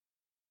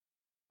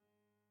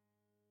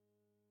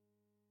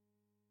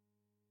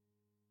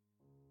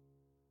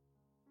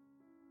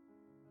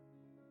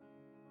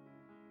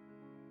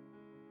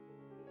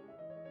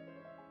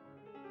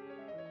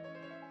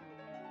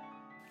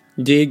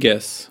Dear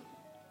guests,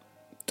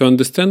 to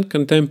understand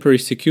contemporary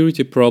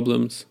security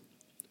problems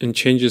and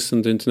changes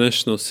in the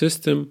international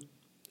system,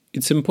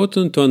 it's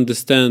important to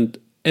understand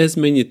as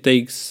many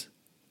takes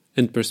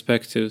and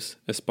perspectives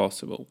as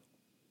possible.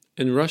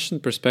 And Russian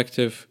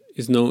perspective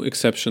is no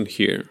exception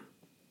here,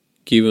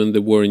 given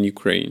the war in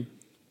Ukraine.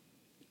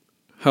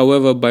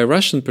 However, by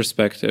Russian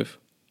perspective,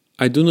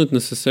 I do not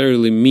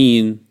necessarily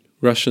mean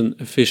Russian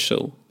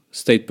official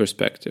state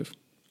perspective.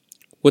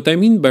 What I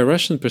mean by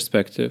Russian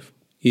perspective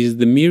is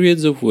the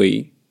myriads of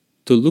ways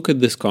to look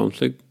at this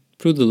conflict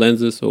through the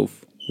lenses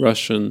of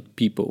Russian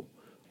people,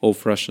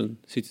 of Russian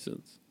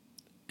citizens.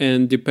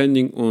 And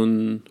depending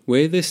on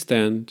where they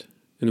stand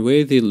and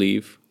where they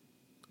live,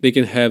 they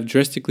can have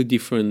drastically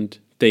different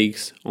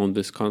takes on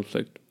this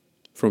conflict,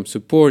 from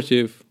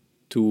supportive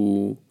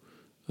to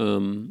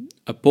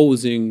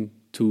opposing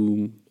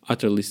to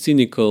utterly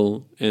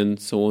cynical, and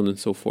so on and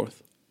so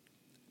forth.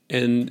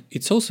 And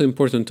it's also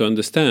important to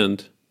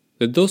understand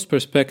that those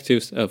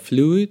perspectives are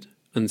fluid,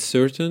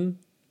 uncertain,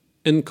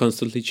 and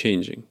constantly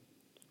changing.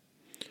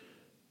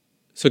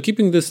 So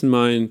keeping this in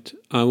mind,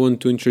 I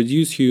want to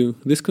introduce you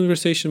this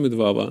conversation with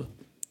Vava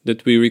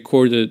that we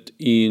recorded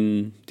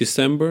in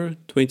December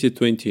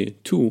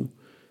 2022,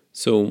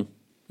 so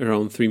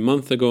around 3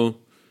 months ago,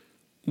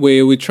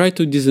 where we try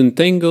to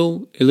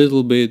disentangle a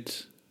little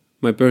bit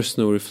my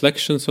personal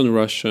reflections on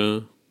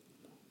Russia,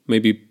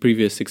 maybe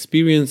previous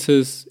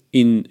experiences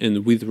in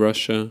and with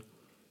Russia,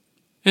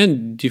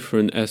 and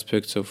different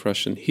aspects of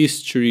Russian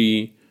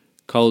history,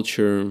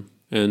 culture,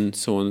 and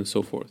so on and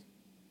so forth.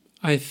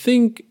 I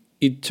think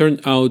it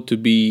turned out to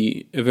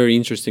be a very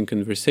interesting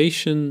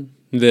conversation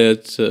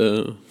that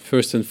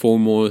first and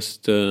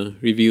foremost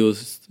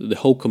reveals the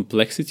whole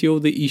complexity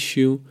of the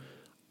issue.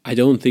 I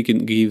don't think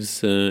it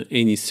gives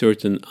any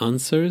certain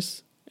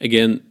answers.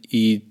 Again,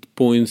 it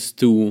points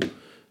to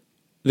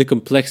the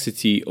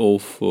complexity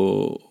of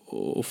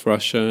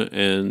Russia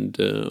and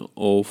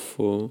of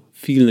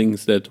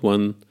feelings that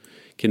one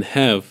can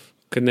have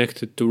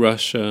connected to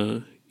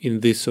Russia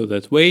in this or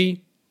that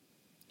way.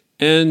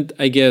 And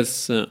I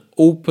guess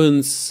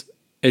opens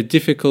a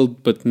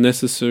difficult but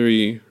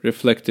necessary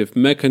reflective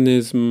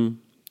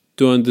mechanism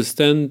to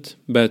understand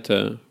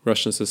better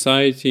Russian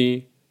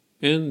society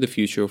and the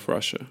future of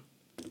Russia.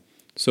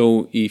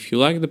 So if you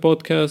like the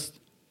podcast,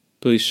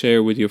 please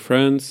share with your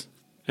friends,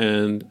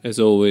 and as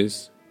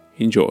always,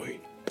 enjoy.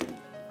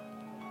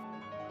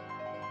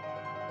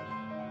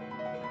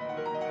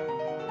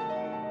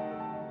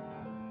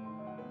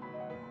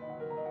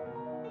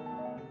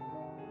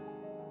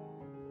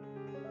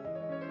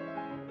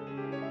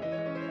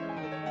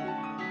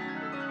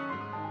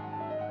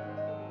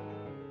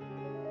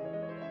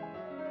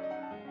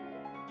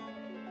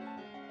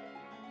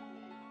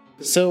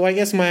 So I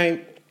guess my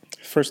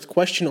first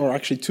question, or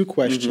actually two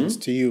questions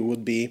to you,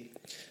 would be,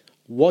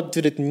 what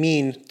did it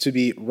mean to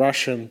be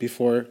Russian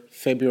before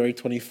February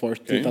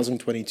 24th,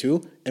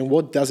 2022? And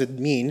what does it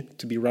mean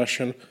to be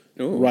Russian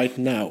right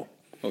now?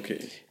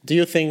 Okay. Do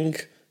you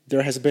think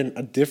there has been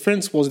a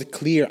difference? Was it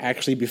clear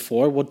actually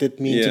before what did it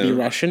mean to be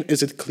Russian?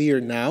 Is it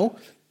clear now?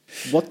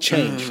 What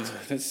changed?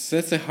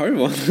 That's a hard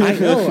one. I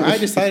know. I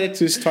decided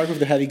to start with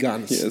the heavy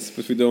guns. Yes,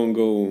 but we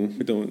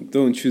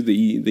don't choose the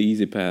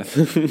easy path.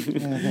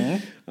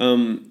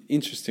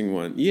 Interesting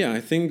one. Yeah,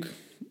 I think,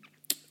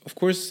 of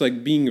course,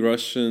 like being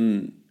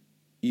Russian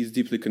is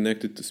deeply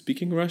connected to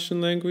speaking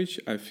Russian language.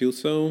 I feel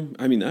so.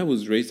 I mean, I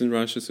was raised in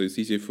Russia, so it's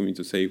easier for me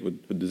to say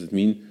what does it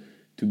mean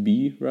to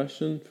be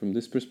Russian from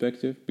this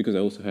perspective, because I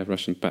also have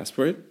Russian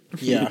passport.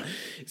 Yeah.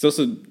 It's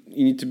also,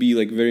 you need to be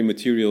like very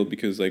material,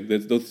 because like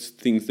those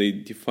things, they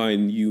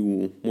define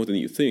you more than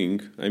you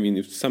think. I mean,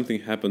 if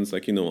something happens,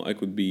 like, I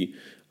could be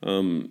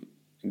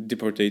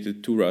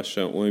deported to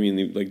Russia, or I mean,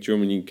 if, like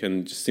Germany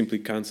can just simply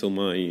cancel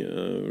my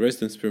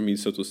residence permit,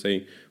 so to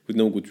say, with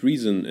no good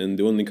reason, and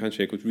the only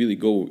country I could really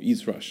go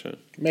is Russia.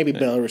 Maybe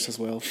Belarus as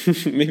well.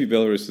 Maybe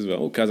Belarus as well,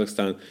 or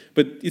Kazakhstan.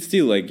 But it's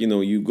still like,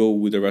 you go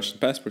with a Russian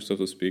passport, so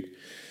to speak.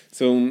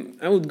 So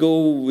I would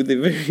go with a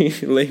very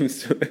lame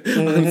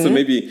answer.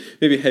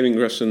 Maybe having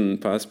Russian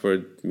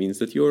passport means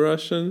that you're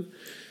Russian.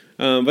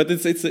 But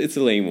it's a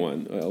lame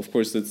one. Of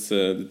course, this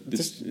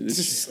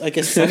is I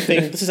guess something.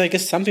 This is I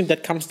guess something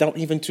that comes down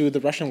even to the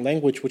Russian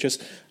language, which is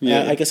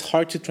I guess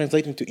hard to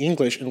translate into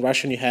English. In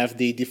Russian, you have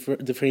the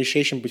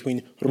differentiation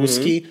between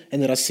Русский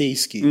and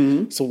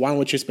Российский. So one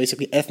which is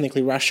basically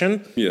ethnically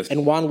Russian,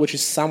 and one which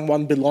is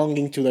someone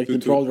belonging to like the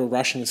broader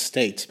Russian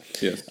state.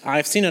 Yes,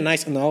 I've seen a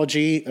nice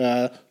analogy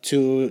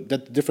to the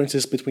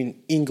differences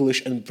between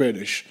English and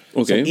British.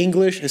 Okay. So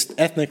English is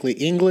ethnically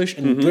English,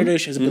 and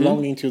British is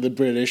belonging to the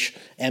British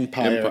Empire.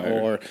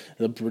 Or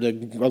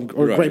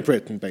Great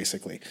Britain,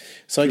 basically.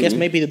 So I guess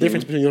maybe the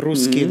difference between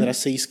Ruski and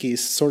Российский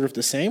is sort of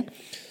the same.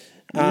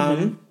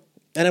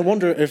 And I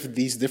wonder if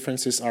these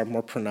differences are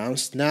more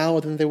pronounced now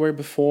than they were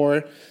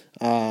before.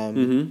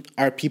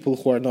 Are people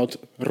who are not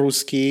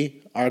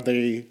Ruski, are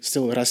they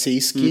still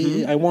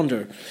Российский? I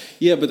wonder.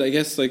 Yeah, but I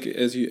guess like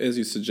as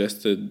you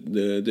suggested,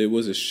 there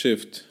was a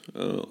shift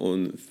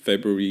on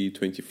February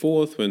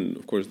 24th when,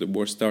 of course, the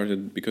war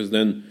started, because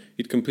then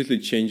it completely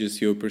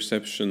changes your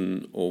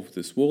perception of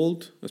this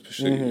world,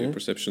 especially your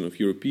perception of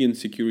European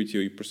security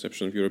or your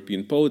perception of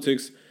European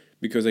politics,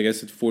 because I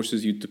guess it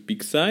forces you to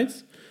pick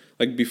sides.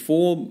 Like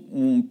before,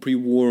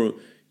 pre-war,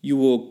 you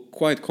were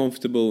quite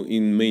comfortable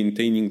in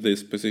maintaining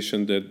this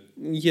position that,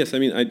 yes, I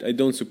mean, I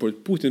don't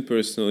support Putin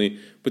personally,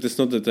 but it's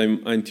not that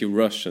I'm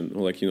anti-Russian,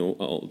 or like,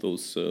 all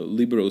those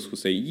liberals who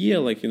say, yeah,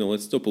 like,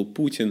 let's topple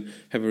Putin,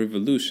 have a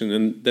revolution,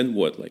 and then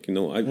what? Like,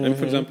 I'm,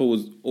 for example,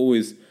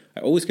 I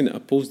always kind of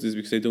oppose this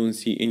because I don't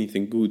see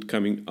anything good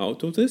coming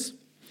out of this.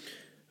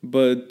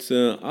 But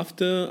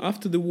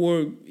after the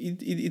war,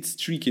 it's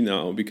tricky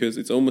now, because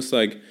it's almost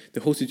like the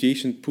whole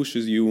situation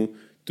pushes you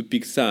to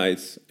pick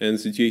sides, and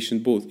situation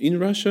both in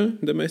Russia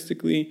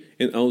domestically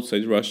and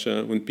outside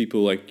Russia, when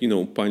people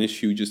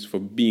punish you just for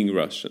being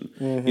Russian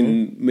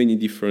in many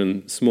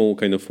different small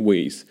kind of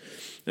ways.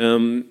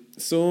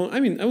 So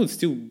I mean, I would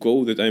still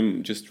go that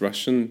I'm just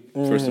Russian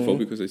first of all,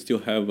 because I still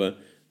have a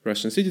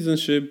Russian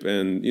citizenship,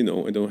 and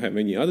I don't have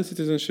any other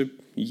citizenship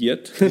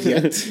yet.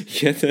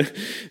 Yet,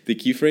 the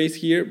key phrase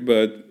here.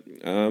 But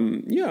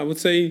I would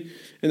say,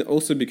 and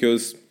also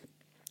because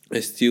I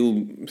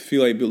still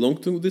feel I belong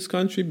to this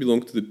country,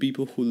 belong to the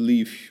people who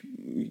live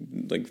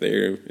like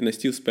there, and I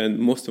still spend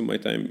most of my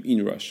time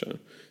in Russia.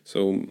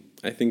 So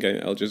I think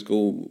I'll just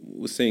go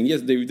with saying,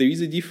 yes, there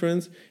is a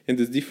difference, and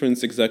this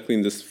difference exactly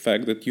in this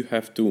fact that you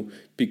have to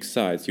pick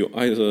sides. You're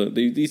either,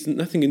 there's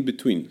nothing in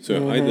between. So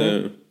you're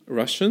either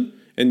Russian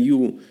and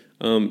you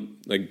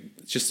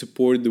just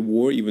support the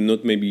war, even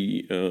not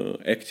maybe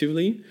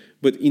actively,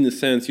 but in a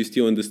sense you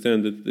still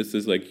understand that this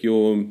is like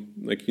your,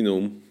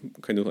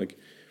 kind of like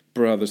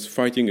brothers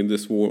fighting in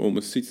this war,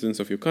 almost citizens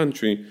of your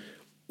country,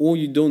 or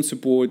you don't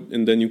support,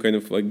 and then you kind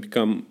of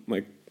become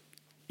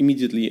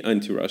immediately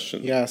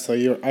anti-Russian. Yeah, so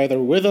you're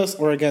either with us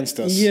or against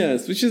us.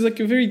 Yes, which is a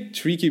very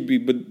tricky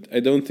bit, but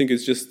I don't think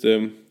it's just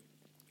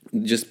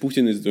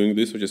Putin is doing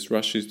this or just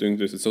Russia is doing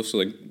this. It's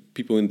also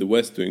people in the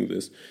West doing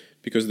this.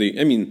 Because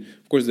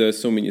of course, there are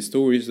so many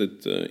stories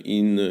that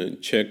in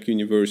Czech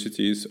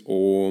universities,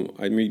 or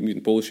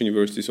in Polish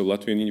universities or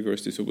Latvian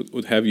universities, or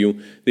what have you,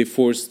 they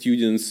force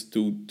students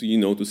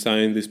to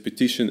sign this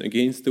petition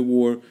against the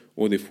war,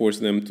 or they force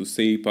them to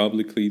say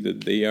publicly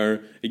that they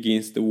are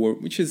against the war,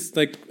 which is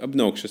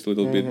obnoxious a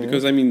little bit.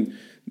 Because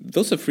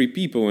those are free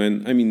people,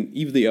 and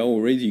if they are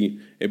already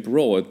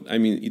abroad,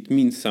 it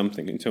means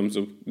something in terms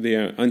of they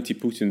are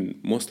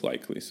anti-Putin most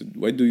likely. So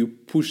why do you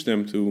push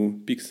them to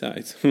pick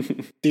sides?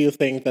 Do you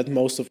think that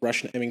most of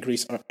Russian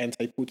immigrants are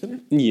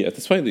anti-Putin? Yeah,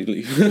 that's why they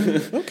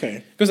leave.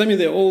 Okay. Because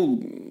they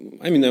all,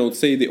 I would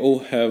say they all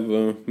have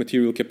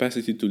material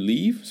capacity to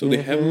leave, so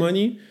they have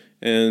money.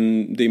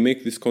 And they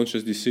make this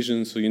conscious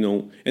decision, so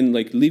and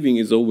living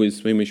is always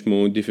very much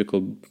more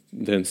difficult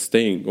than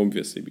staying,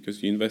 obviously,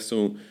 because you invest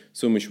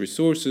so much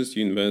resources,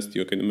 you invest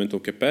your kind of mental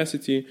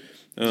capacity.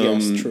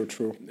 Yes,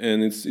 true.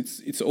 And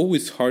it's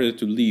always harder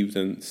to leave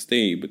than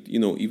stay. But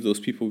if those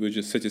people were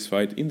just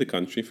satisfied in the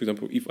country, for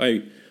example, if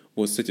I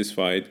was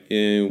satisfied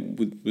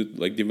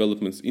with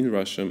developments in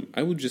Russia,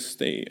 I would just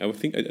stay.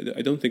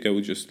 I don't think I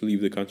would just leave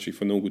the country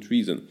for no good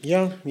reason.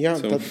 Yeah,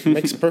 so. That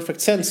makes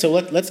perfect sense. So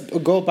let's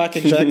go back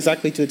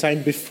exactly to the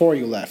time before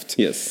you left.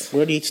 Yes. We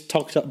already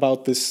talked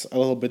about this a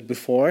little bit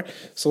before.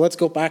 So let's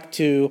go back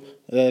to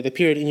the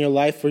period in your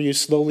life where you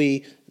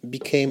slowly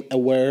became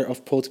aware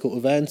of political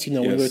events.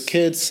 When we were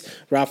kids,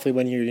 roughly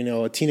when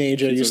you're a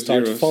teenager, you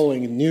start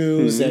following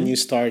news and you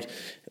start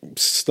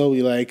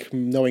slowly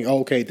knowing,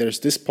 okay,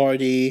 there's this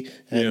party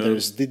and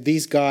there's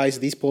these guys,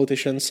 these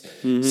politicians.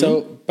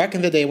 So back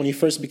in the day when you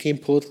first became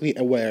politically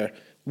aware,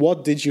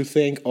 what did you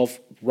think of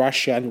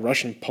Russia and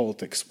Russian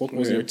politics? What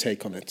was your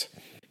take on it?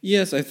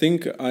 Yes, I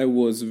think I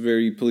was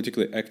very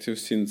politically active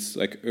since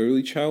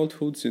early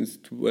childhood, since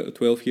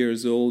 12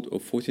 years old or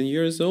 14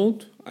 years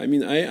old. I'm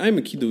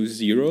a kid of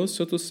zeros,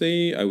 so to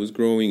say. I was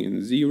growing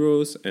in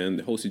zeros, and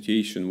the whole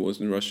situation was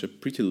in Russia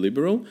pretty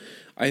liberal.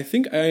 I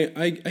think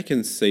I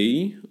can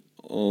say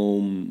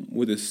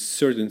with a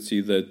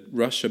certainty that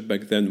Russia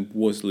back then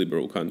was a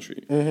liberal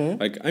country.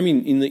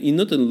 In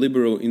not a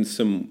liberal in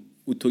some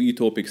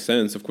utopic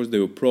sense. Of course, there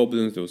were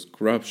problems, there was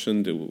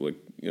corruption, there were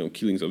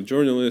killings of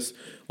journalists,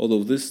 all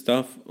of this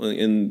stuff,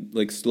 and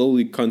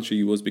slowly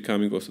country was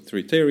becoming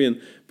authoritarian.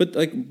 But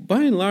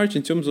by and large,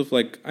 in terms of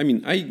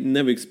I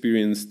never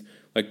experienced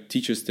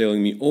teachers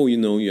telling me, oh,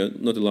 you're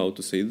not allowed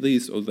to say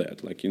this or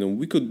that.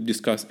 We could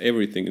discuss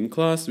everything in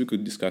class, we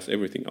could discuss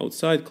everything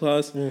outside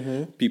class.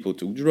 People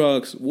took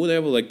drugs,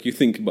 whatever you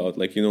think about,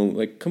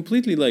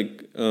 completely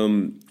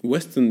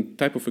Western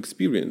type of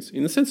experience,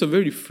 in a sense of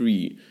very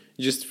free,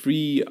 just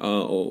free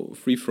or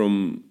free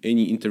from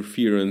any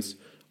interference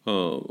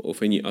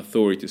of any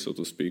authority, so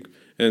to speak.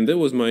 And that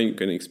was my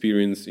kind of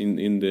experience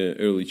in the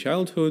early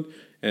childhood.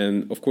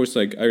 And of course,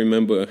 like I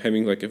remember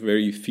having like a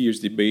very fierce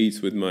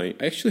debates with I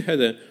actually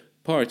had a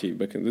party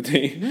back in the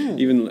day,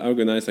 even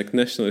organized like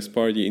nationalist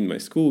party in my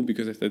school,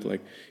 because I thought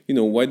like,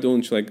 why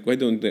don't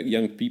the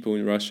young people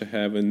in Russia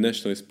have a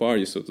nationalist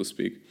party, so to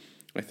speak?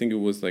 I think it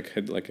was like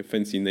had like a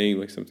fancy name,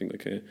 like something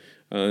like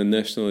a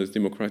Nationalist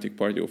Democratic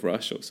Party of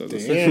Russia. So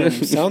damn,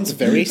 sounds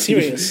very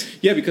serious.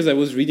 Yeah, because I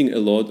was reading a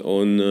lot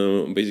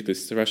on basically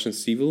the Russian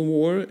Civil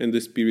War and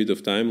this period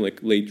of time, like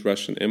late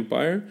Russian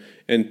Empire,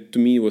 and to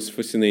me it was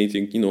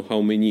fascinating,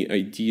 how many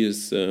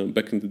ideas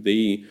back in the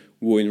day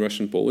were in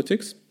Russian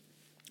politics.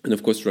 And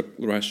of course,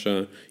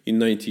 Russia in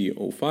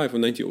 1905 or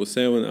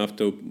 1907,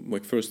 after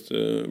like first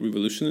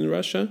revolution in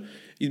Russia,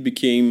 it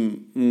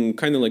became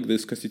kind of like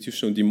this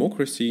constitutional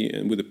democracy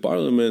and with the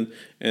parliament,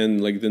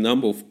 and like the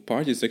number of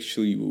parties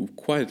actually were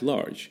quite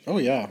large. Oh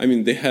yeah. I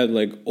mean, they had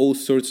like all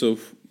sorts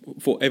of,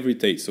 for every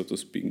taste, so to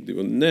speak. They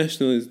were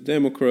nationalists,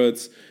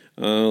 Democrats,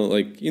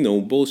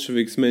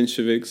 Bolsheviks,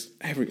 Mensheviks,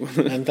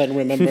 everyone. And then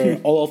remember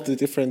all of the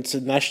different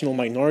national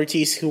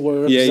minorities who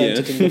were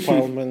represented in the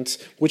parliament,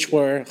 which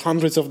were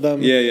hundreds of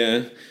them.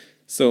 Yeah.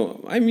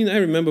 So, I mean, I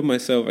remember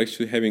myself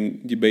actually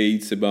having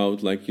debates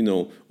about, like,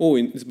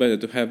 it's better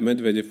to have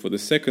Medvedev for the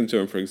second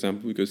term, for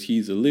example, because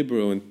he's a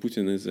liberal and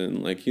Putin is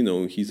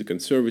he's a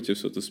conservative,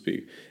 so to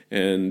speak.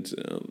 And,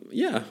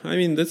 I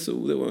mean, that's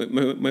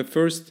my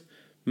first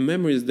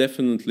memory is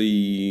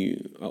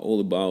definitely all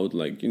about,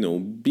 like,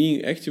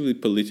 being actively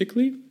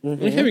politically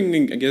and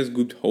having, I guess,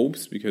 good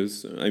hopes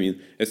because, I mean,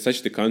 as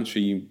such, the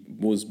country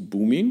was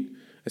booming,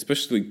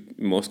 especially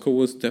Moscow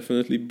was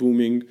definitely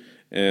booming.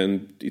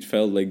 And it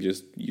felt like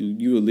just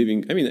you were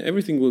living. I mean,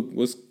 everything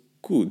was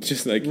good.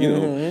 Just like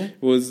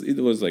it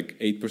was like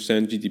 8%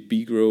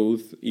 GDP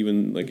growth,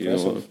 even like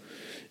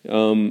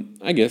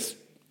I guess.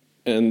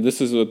 And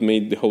this is what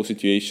made the whole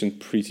situation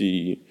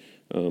pretty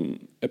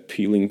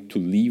appealing to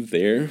live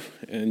there,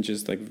 and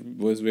just like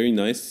was very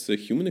nice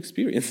human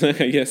experience,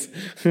 I guess.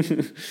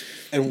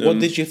 And what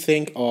did you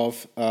think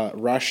of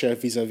Russia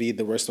vis-a-vis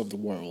the rest of the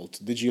world?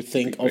 Did you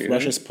think of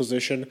Russia's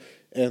position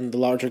in the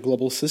larger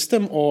global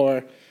system,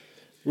 or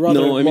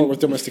rather more with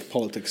domestic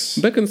politics?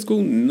 Back in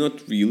school,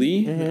 not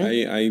really.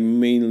 I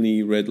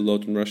mainly read a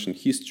lot on Russian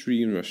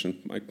history and Russian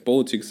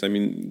politics. I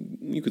mean,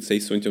 you could say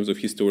so in terms of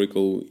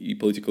historical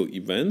political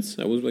events.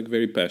 I was like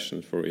very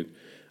passionate for it.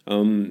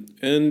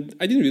 And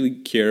I didn't really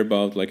care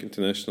about like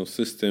international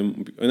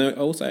system. And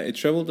I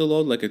traveled a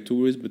lot like a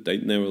tourist, but I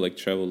never like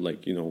traveled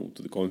like,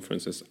 to the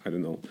conferences. I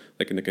don't know,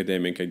 like an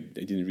academic. I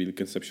didn't really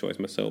conceptualize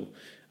myself.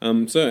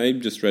 So I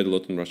just read a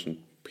lot on Russian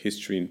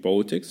history and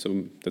politics,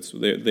 so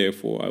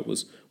therefore I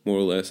was more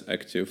or less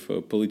active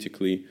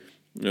politically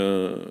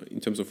in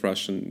terms of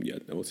Russian,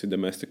 I would say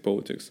domestic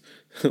politics.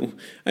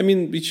 I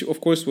mean, which of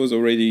course was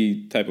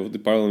already type of the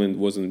parliament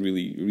wasn't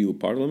really real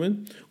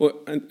parliament.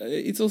 And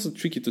it's also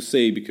tricky to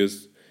say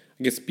because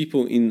I guess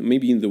people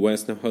maybe in the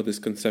West now have this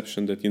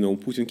conception that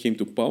Putin came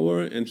to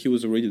power and he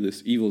was already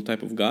this evil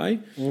type of guy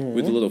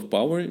with a lot of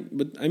power.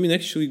 But I mean,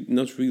 actually,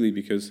 not really,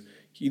 because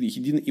he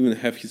didn't even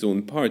have his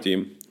own party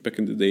back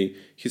in the day.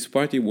 His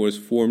party was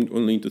formed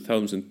only in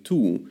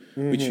 2002,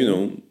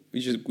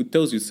 which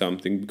tells you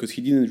something, because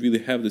he didn't really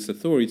have this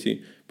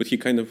authority, but he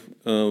kind of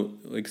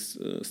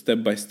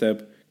step by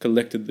step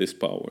collected this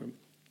power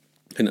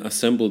and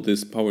assembled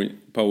this power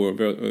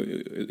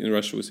in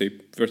Russia we say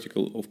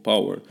vertical of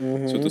power,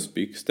 so to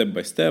speak, step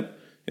by step,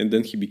 and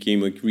then he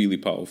became like really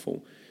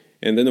powerful.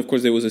 And then, of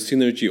course, there was a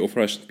synergy of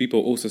Russian people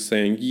also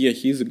saying, yeah,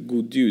 he's a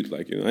good dude.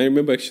 Like, I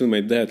remember actually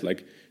my dad,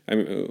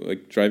 I'm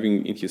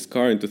driving in his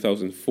car in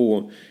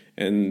 2004,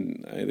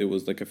 and there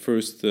was like a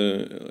first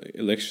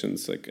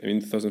elections. Like,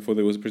 in 2004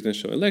 there was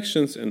presidential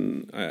elections,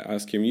 and I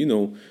asked him,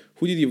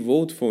 who did you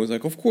vote for? He's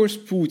like, of course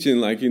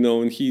Putin,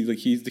 and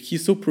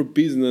he's so pro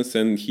business,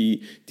 and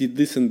he did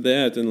this and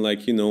that, and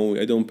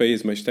I don't pay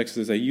as much taxes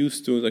as I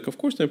used to. Like, of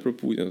course I'm pro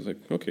Putin. I was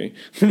like, okay,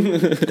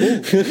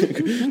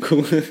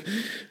 cool.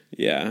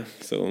 Yeah,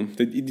 so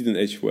it didn't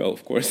age well,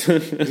 of course.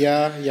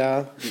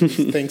 yeah,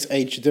 things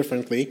age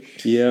differently.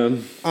 Yeah.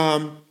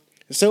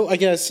 So I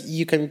guess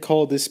you can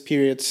call this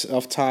period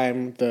of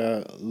time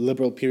the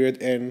liberal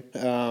period in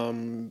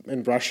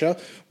Russia.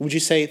 Would you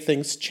say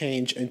things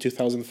changed in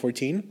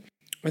 2014?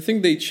 I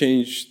think they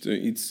changed.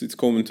 It's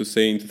common to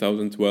say in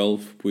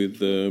 2012 with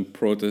the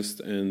protest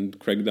and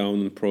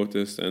crackdown on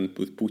protest, and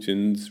with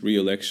Putin's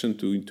re-election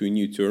to a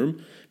new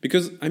term.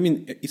 Because, I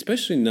mean,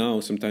 especially now,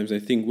 sometimes I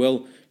think,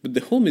 but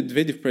the whole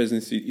Medvedev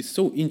presidency is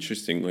so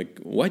interesting. Like,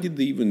 why did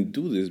they even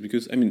do this?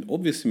 Because, I mean,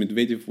 obviously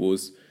Medvedev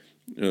was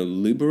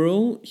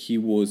liberal, he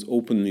was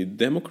openly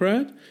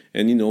Democrat,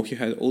 and he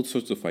had all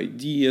sorts of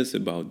ideas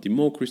about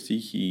democracy.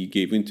 He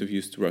gave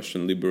interviews to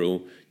Russian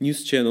liberal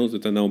news channels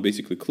that are now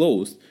basically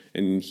closed,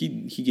 and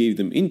he gave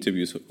them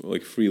interviews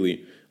like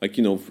freely,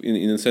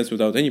 in a sense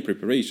without any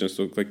preparation.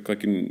 So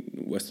like in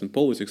Western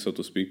politics, so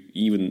to speak,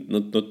 even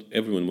not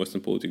everyone in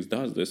Western politics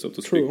does this, so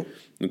to speak.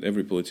 Not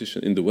every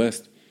politician in the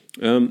West.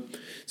 So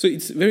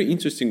it's very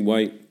interesting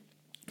why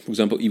for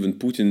example, even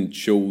Putin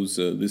chose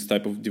this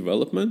type of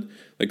development.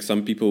 Like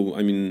some people,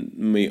 I mean,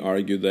 may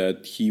argue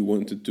that he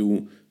wanted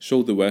to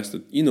show the West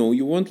that, you know,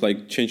 you want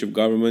like change of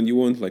government, you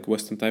want like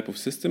Western type of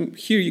system.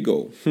 Here you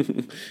go.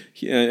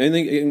 Yeah,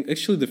 and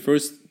actually, the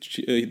first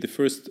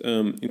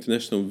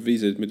international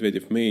visit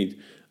Medvedev made,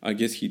 I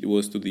guess it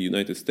was to the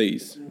United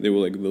States. There were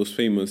like those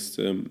famous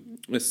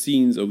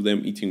scenes of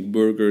them eating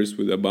burgers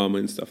with Obama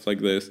and stuff like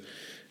this.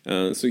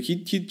 So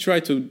he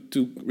tried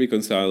to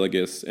reconcile, I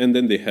guess. And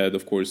then they had,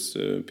 of course,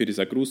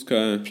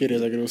 Перезагрузка.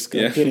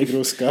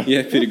 Перегрузка.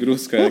 Yeah,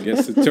 Перегрузка, I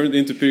guess. It turned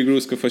into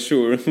Перегрузка for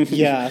sure.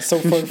 Yeah, so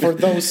for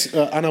those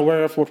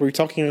unaware of what we're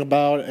talking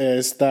about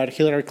is that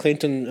Hillary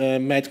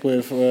Clinton met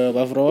with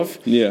Lavrov.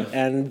 Yeah.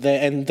 And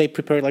they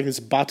prepared like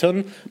this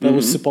button that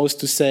was supposed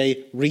to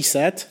say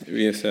reset.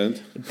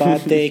 Reset.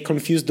 But they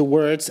confused the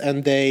words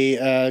and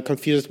they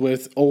confused it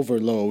with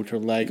overload or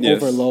like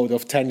overload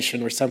of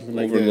tension or something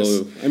like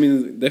this. I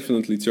mean,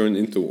 definitely turned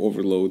into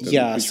overload.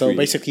 Yeah, so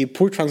basically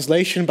poor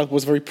translation, but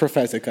was very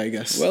prophetic, I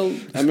guess. Well,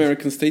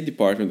 American State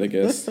Department, I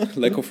guess.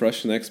 Lack of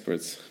Russian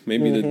experts.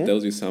 Maybe that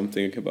tells you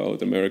something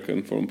about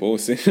American foreign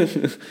policy.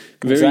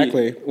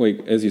 Exactly.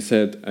 Like, as you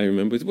said, I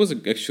remember it was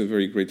actually a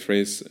very great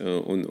phrase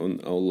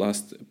on our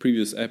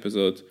previous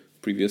episode.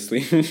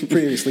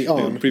 Previously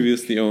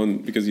on,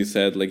 because you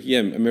said like, yeah,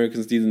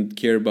 Americans didn't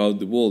care about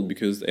the world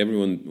because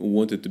everyone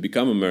wanted to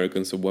become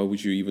American, so why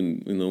would you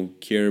even, you know,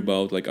 care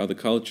about like other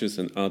cultures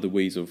and other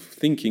ways of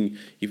thinking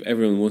if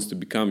everyone wants to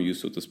become you,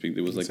 so to speak.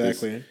 There was like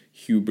this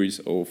hubris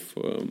of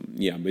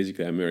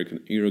basically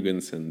American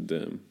arrogance and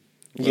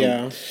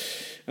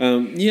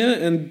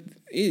and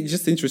it's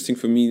just interesting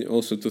for me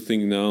also to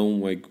think now,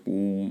 like,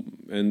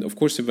 and of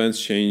course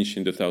events changed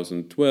in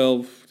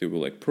 2012. There were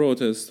like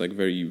protests, like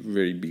very,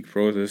 very big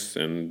protests,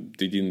 and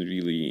they didn't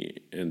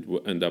really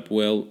end up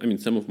well. I mean,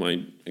 some of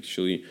my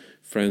actually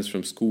friends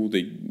from school,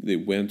 they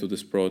went to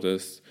this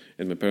protest,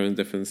 and my parents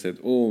definitely said,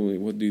 "Oh,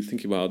 what do you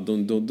think about?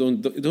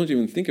 Don't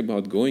even think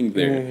about going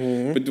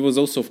there." But it was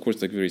also, of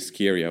course, like very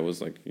scary. I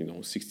was like,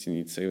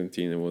 16,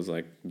 17. I was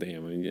like,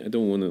 damn, I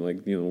don't want to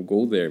like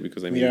go there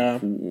because I mean,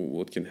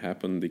 what can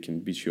happen? They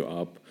can beat you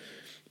up,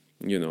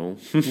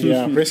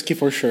 risky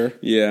for sure.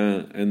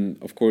 Yeah, and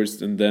of course,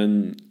 and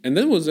then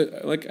was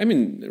like, I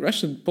mean,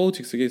 Russian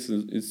politics, I guess,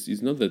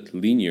 is not that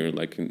linear,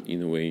 like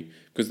in a way,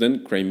 because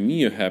then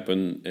Crimea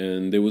happened,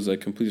 and there was a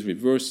complete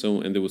reversal,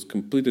 and there was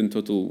complete and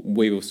total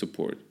wave of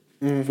support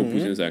for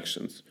Putin's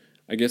actions.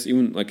 I guess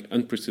even like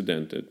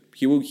unprecedented.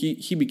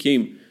 He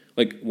became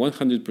like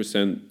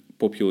 100%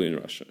 popular in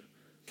Russia,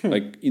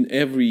 like in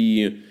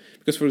every.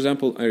 Because, for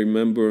example, I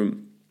remember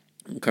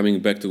coming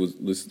back to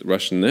this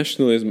Russian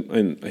nationalism,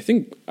 and I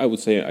think I would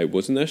say I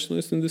was a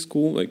nationalist in this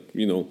school, like,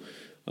 and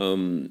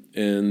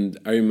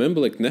I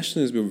remember like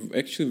nationalists were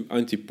actually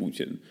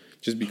anti-Putin,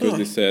 just because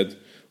they said,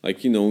 like,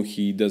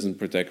 he doesn't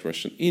protect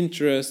Russian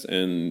interests,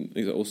 and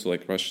also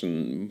like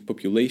Russian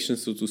population,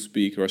 so to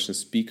speak, Russian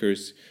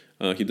speakers.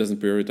 He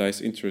doesn't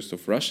prioritize interests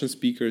of Russian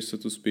speakers, so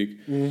to speak.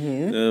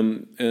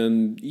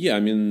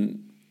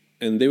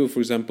 And they were, for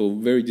example,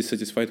 very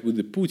dissatisfied with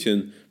the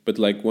Putin, but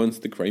like once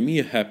the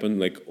Crimea happened,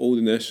 like all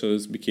the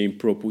nationalists became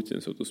pro-Putin,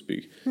 so to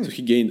speak. So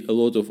he gained a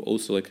lot of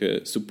also like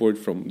support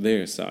from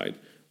their side,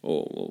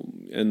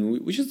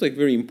 and which is like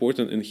very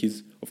important. And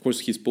his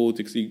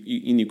politics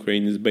in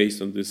Ukraine is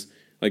based on this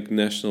like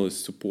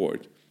nationalist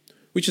support,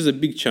 which is a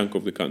big chunk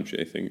of the country,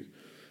 I think.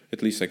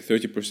 At least like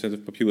 30%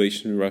 of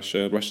population in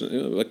Russia,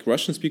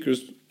 Russian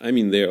speakers. I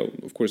mean, they're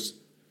of course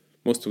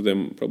most of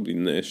them probably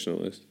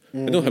nationalists.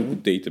 I don't have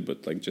good data,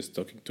 but like just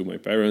talking to my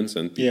parents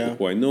and people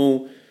who I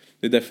know,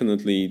 they're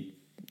definitely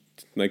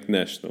like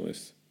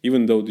nationalists.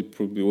 Even though they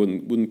probably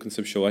wouldn't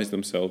conceptualize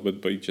themselves,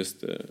 but by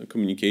just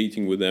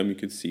communicating with them, you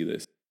could see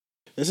this.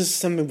 This is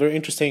something very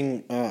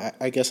interesting.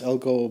 I guess I'll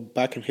go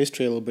back in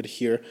history a little bit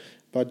here.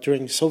 But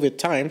during Soviet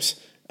times,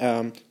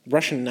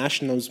 Russian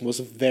nationalism was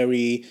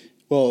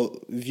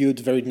viewed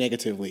very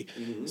negatively.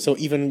 So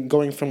even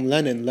going from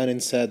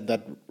Lenin said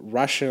that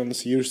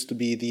Russians used to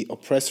be the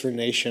oppressor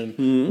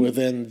nation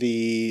within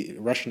the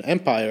Russian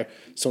Empire.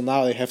 So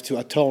now they have to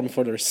atone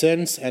for their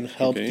sins and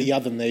help the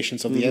other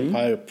nations of the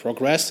empire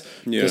progress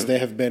because they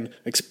have been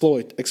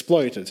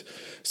exploited.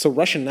 So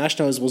Russian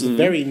nationalism was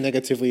very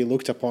negatively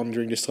looked upon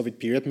during the Soviet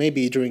period.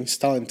 Maybe during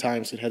Stalin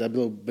times it had a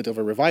little bit of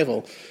a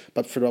revival,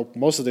 but for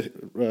most of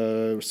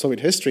the Soviet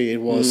history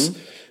it was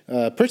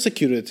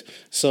persecuted.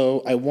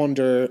 So I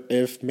wonder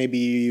if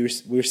maybe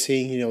we're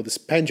seeing this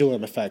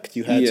pendulum effect.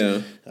 You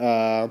had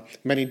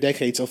many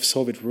decades of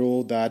Soviet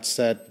rule that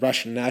said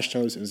Russian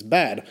nationalism is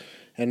bad,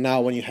 and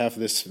now when you have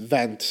this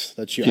vent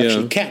that you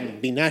actually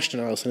can be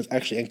nationalist and it's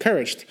actually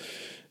encouraged,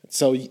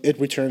 so it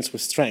returns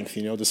with strength.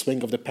 The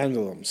swing of the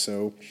pendulum.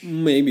 So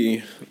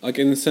maybe, like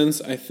in a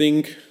sense, I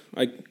think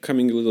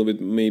coming a little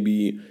bit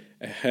maybe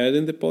ahead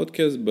in the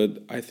podcast,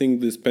 but I think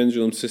this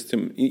pendulum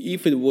system,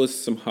 if it was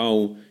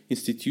somehow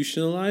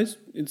institutionalized,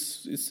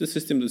 it's a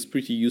system that's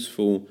pretty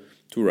useful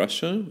to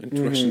Russia and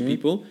to Russian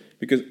people,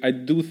 because I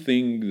do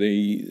think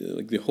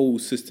the whole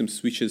system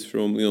switches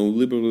from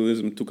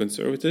liberalism to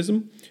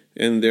conservatism,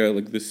 and there are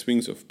like the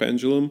swings of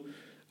pendulum.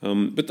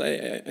 But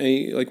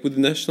I like with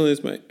the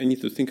nationalism, I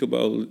need to think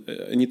about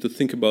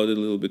it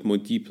a little bit more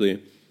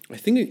deeply. I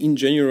think in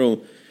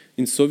general,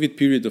 in Soviet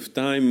period of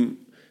time.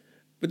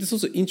 But it's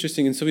also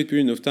interesting, in Soviet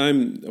period of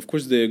time, of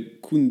course, there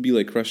couldn't be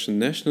like Russian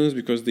nationalists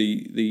because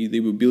they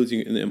were building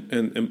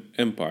an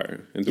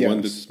empire, and the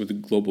one that's with the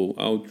global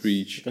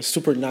outreach. A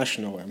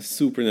supranational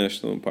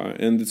empire.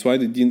 And that's why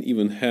they didn't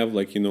even have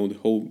they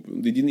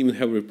didn't even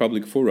have a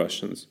republic for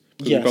Russians.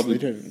 Yes,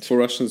 republic they didn't. For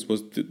Russians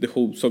was the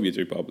whole Soviet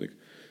republic.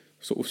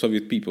 So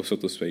Soviet people, so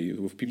to say,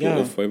 with people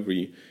of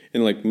every,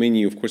 and like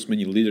many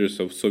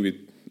leaders of Soviet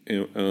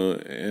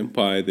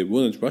empire, they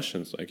weren't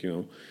Russians,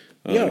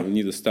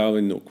 neither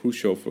Stalin nor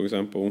Khrushchev, for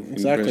example.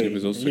 Exactly,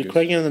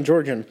 Ukrainian and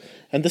Georgian,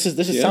 and this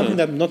is something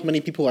that not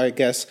many people, I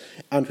guess,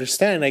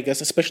 understand. I guess,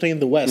 especially in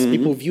the West,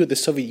 people view the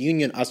Soviet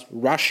Union as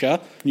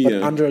Russia, but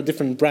under a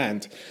different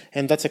brand,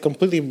 and that's a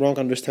completely wrong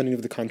understanding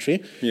of the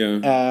country.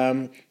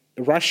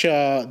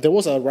 Russia, there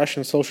was a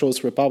Russian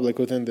Socialist Republic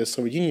within the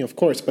Soviet Union, of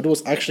course, but it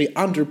was actually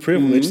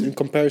underprivileged in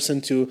comparison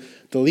to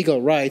the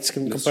legal rights,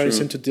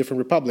 to different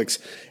republics.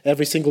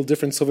 Every single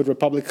different Soviet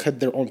republic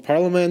had their own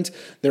parliament,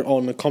 their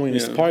own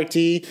communist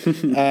party,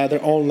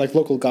 their own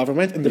local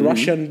government, and the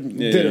Russian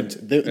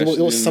didn't.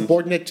 It was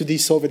subordinate to the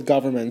Soviet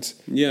government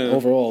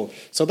overall.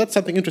 So that's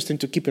something interesting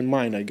to keep in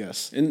mind, I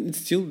guess. And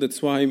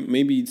that's why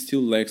maybe it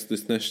still lacks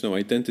this national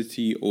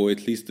identity, or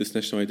at least this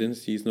national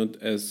identity is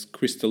not as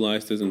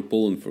crystallized as in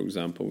Poland, for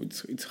example.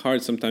 It's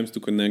hard sometimes to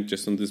connect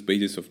just on this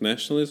basis of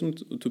nationalism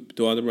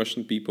to other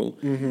Russian people,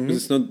 because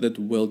it's not that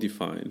well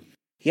defined.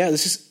 Yeah,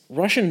 this is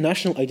Russian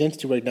national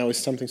identity right now is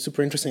something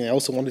super interesting. I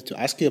also wanted to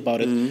ask you about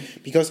it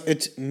because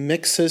it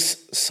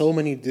mixes so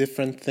many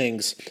different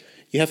things.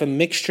 You have a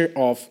mixture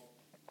of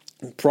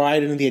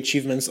pride in the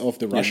achievements of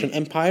the Russian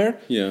Empire.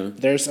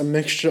 There's a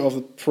mixture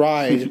of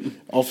pride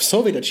of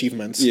Soviet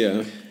achievements.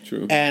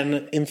 True.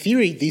 And in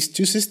theory, these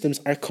two systems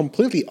are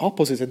completely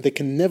opposite and they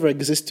can never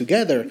exist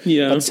together.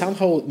 But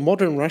somehow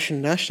modern Russian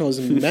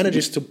nationalism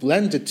manages to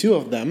blend the two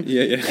of them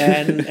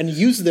and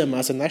use them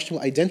as a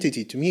national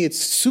identity. To me, it's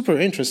super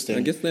interesting.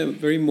 I guess they're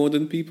very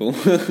modern people.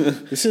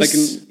 This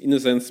is in a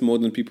sense,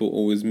 modern people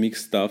always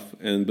mix stuff,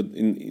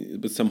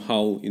 but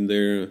somehow in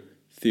their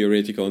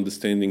theoretical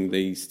understanding,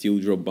 they still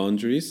draw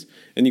boundaries.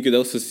 And you could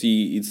also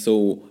see it's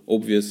so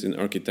obvious in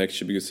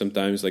architecture, because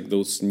sometimes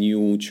those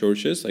new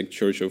churches, like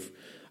Church of,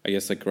 I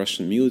guess,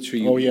 Russian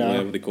military,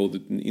 whatever they called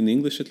it in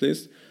English at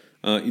least,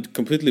 it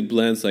completely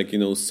blends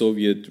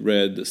Soviet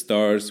red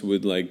stars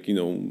with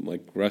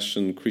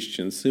Russian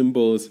Christian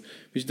symbols,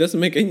 which doesn't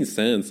make any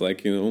sense,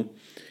 And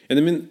I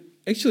mean,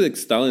 actually,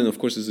 Stalin, of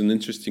course, is an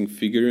interesting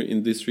figure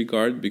in this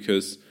regard,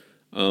 because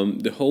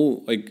the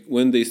whole,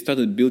 when they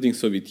started building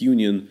Soviet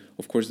Union,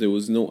 of course, there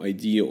was no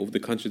idea of the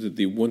country that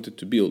they wanted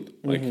to build.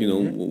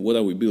 What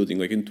are we building?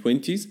 In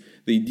 20s,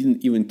 they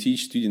didn't even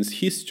teach students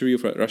history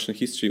of Russian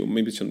history, or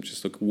maybe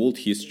just world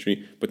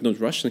history, but not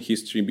Russian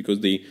history,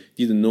 because they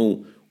didn't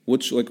know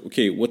what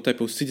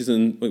type of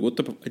citizen, what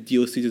type of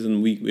ideal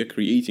citizen we are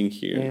creating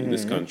here in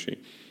this country.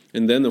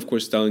 And then, of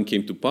course, Stalin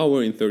came to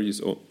power in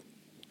 30s, or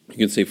you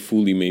can say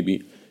fully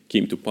maybe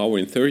came to power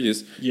in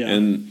 30s.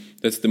 And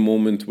that's the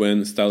moment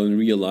when Stalin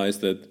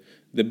realized that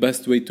the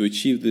best way to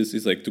achieve this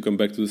is to come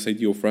back to this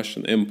idea of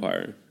Russian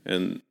Empire.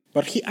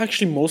 But he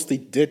actually mostly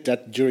did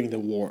that during the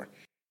war.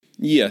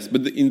 Yes,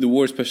 but in the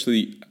war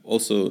especially,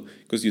 also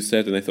because you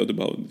said, and I thought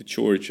about the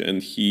church,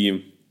 and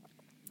he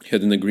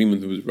had an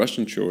agreement with the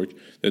Russian church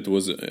that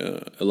was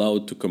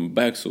allowed to come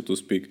back, so to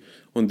speak,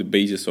 on the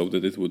basis of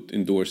that it would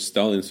endorse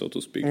Stalin, so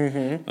to speak.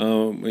 And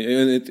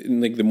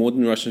the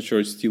modern Russian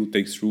church still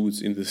takes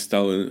roots in the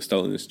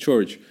Stalinist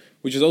church,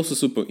 which is also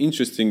super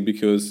interesting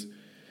because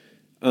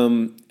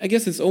I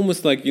guess it's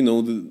almost I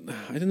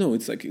don't know,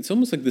 it's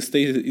almost like the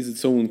state is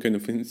its own kind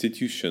of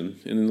institution,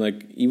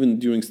 and even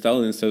during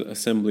Stalin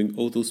assembling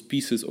all those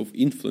pieces of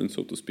influence,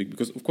 so to speak,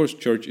 because of course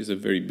church is a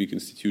very big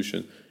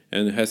institution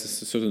and it has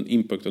a certain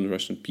impact on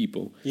Russian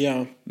people.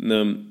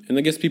 And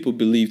I guess people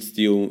believed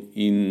still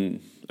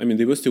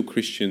they were still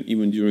Christian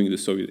even during the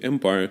Soviet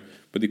Empire,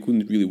 but they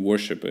couldn't really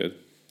worship it.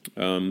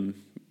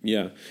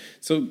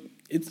 So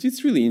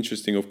it's really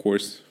interesting, of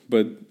course,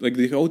 but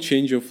the whole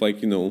change of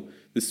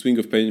the swing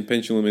of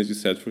pendulum, as you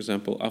said, for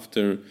example,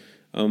 after.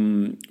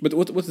 But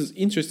what is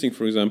interesting,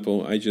 for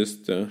example, I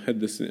just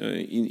had this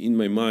in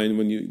my mind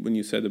when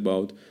you said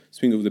about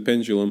swing of the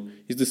pendulum,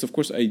 is this, of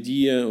course,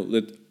 idea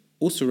that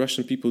also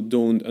Russian people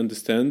don't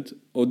understand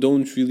or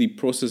don't really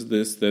process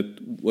this, that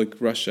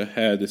Russia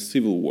had a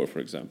civil war, for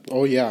example.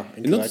 Oh yeah,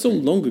 exactly. And not so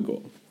long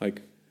ago,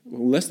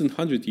 less than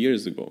 100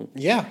 years ago.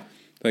 Yeah.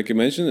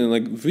 Imagine,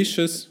 and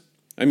vicious.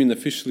 I mean,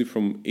 officially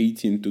from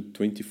 18 to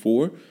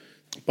 24.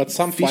 But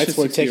some fights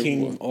were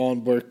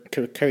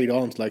carried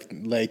on like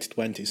late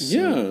 20s.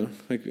 Yeah,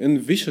 like and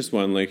vicious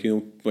one, like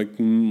like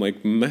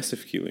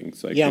massive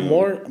killings. Like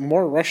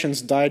more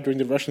Russians died during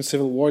the Russian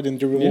Civil War than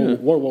during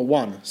World War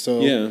One.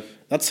 So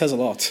that says a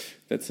lot.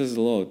 That says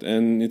a lot,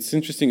 and it's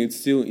interesting. It's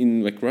still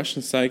in like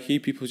Russian psyche.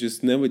 People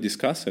just never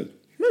discuss it.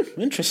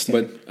 Interesting.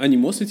 But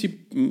animosity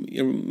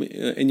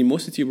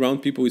around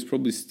people is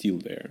probably still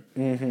there.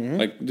 Mm-hmm.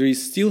 Like there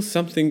is still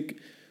something.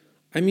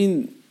 I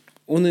mean,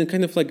 on a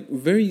kind of like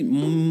very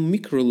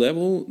micro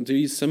level, there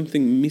is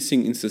something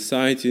missing in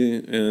society,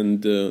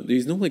 and there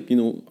is no like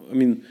I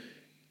mean,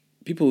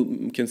 people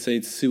can say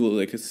it's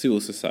a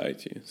civil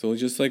society. So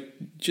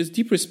just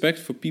deep respect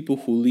for people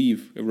who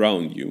live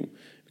around you,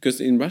 because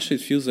in Russia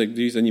it feels like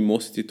there is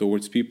animosity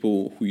towards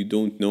people who you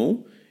don't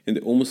know, and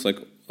almost like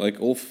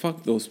oh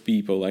fuck those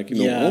people, like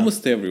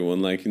almost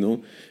everyone, like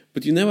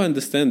but you never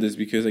understand this,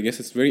 because I guess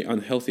it's very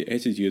unhealthy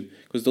attitude,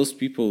 because those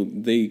people,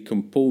 they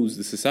compose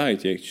the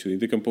society. Actually,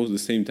 they compose the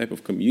same type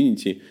of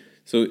community.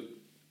 So,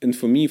 and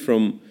for me,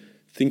 from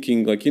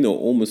thinking like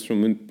almost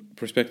from a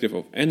perspective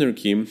of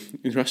anarchy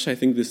in Russia, I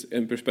think this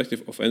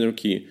perspective of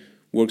anarchy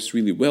works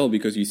really well,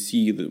 because you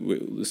see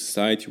the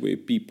society where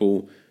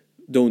people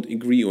don't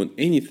agree on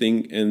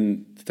anything,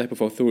 and the type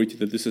of authority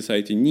that the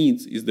society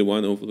needs is the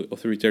one of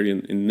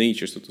authoritarian in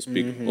nature, so to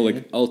speak, or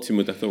like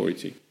ultimate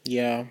authority.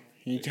 Yeah,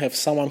 you need to have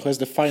someone who has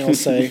the final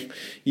say.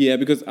 Yeah,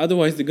 because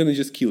otherwise they're gonna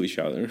just kill each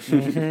other.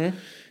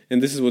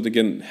 And this is what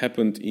again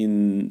happened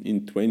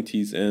in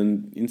 20s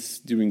and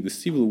during the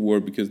Civil War,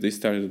 because they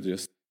started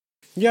just.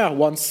 Yeah,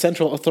 once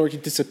central authority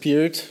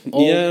disappeared,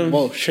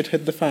 shit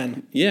hit the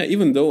fan. Yeah,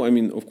 even though, I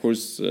mean, of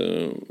course,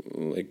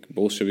 like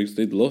Bolsheviks,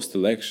 they lost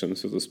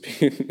elections, so to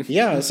speak.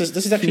 Yeah, this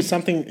is actually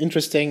something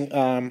interesting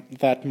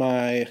that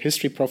my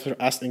history professor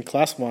asked in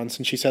class once,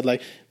 and she said,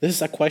 like, this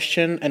is a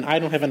question, and I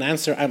don't have an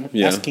answer. I'm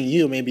asking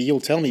you, maybe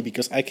you'll tell me,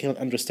 because I can't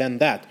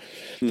understand that.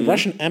 The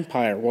Russian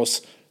Empire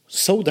was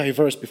so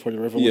diverse before the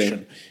revolution.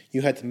 Yeah.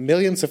 You had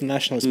millions of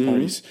nationalist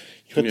parties.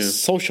 You had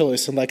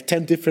socialists and like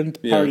 10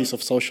 different parties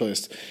of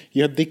socialists.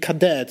 You had the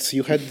cadets,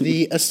 you had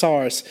the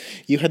SRs,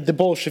 you had the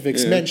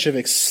Bolsheviks,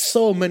 Mensheviks,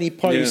 so many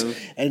parties.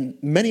 And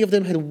many of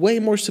them had way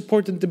more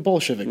support than the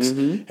Bolsheviks.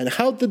 And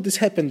how did this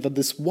happen, that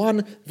this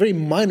one very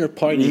minor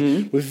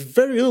party with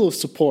very little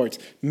support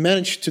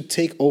managed to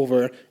take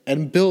over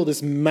and build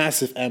this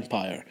massive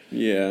empire?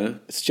 Yeah.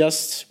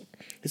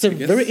 It's a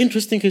very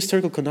interesting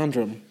historical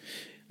conundrum.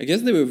 I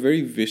guess they were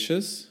very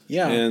vicious.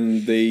 Yeah.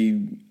 And they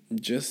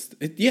just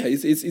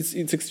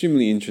it's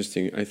extremely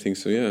interesting, I think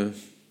so, yeah.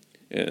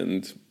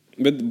 And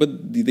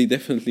but they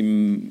definitely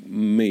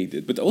made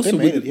it, but also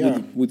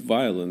with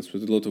violence,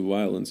 with a lot of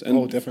violence,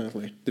 and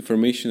definitely the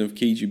formation of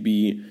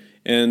KGB.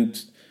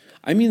 And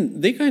I mean,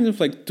 they kind of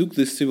like took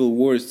the civil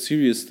war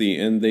seriously,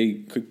 and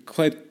they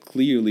quite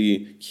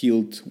clearly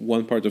killed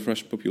one part of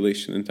Russian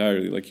population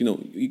entirely. Like,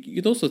 you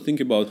could also think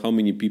about how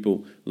many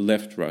people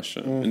left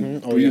Russia,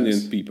 and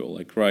brilliant people,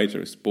 like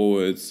writers,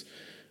 poets,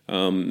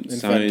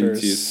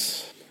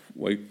 scientists,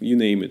 like you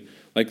name it.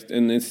 Like,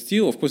 and it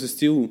still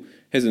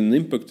has an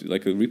impact,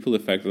 like a ripple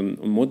effect on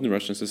modern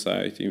Russian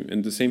society.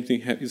 And the same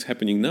thing is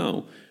happening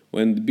now,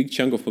 when the big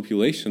chunk of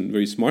population,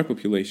 very smart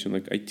population,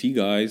 like IT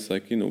guys,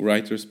 like,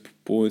 writers,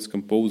 poets,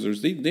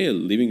 composers, they are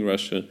leaving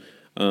Russia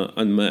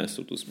en masse,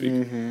 so to speak.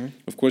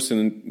 Of course,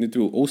 and it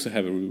will also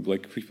have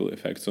like ripple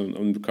effects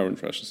on the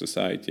current Russian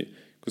society,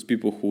 because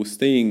people who are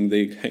staying,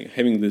 they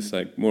having this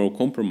like moral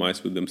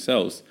compromise with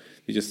themselves.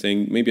 They're just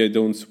saying, maybe I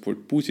don't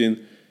support Putin.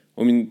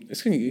 I mean,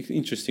 it's kind of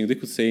interesting. They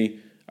could say,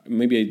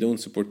 maybe I don't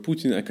support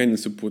Putin, I kind of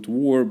support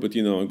war, but,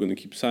 I'm going to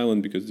keep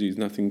silent because there's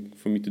nothing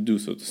for me to do,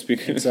 so to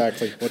speak.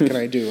 Exactly. What can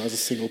I do as a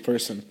single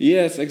person?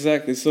 Yes,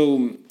 exactly.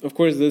 So, of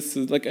course, this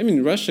is like, I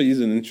mean, Russia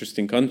is an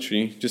interesting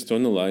country just to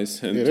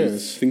analyze and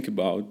think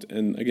about.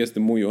 And I guess the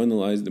more you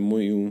analyze, the more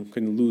you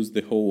kind of lose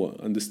the whole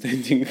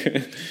understanding.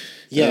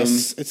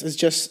 Yes, it's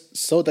just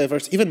so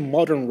diverse. Even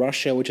modern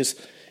Russia, which is,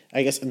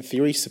 I guess, in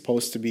theory,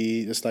 supposed to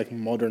be this like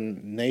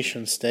modern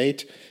nation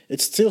state,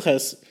 it still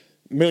has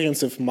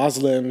millions of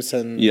Muslims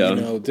and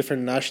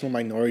different national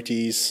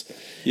minorities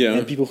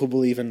and people who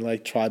believe in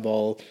like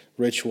tribal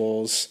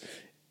rituals.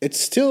 It's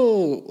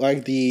still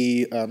like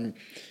the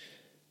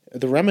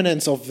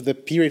remnants of the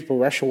period where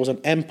Russia was an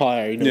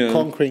empire,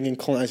 conquering and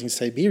colonizing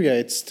Siberia.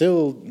 It's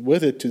still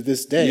with it to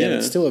this day, and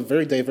it's still a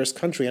very diverse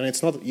country. And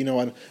it's not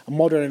a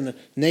modern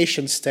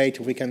nation state.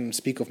 We can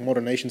speak of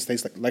modern nation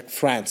states like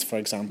France, for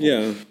example.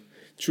 Yeah,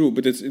 true.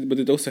 But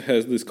it also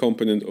has this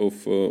component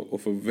of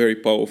a very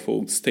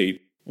powerful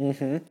state.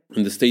 And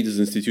the state as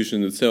an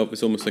institution itself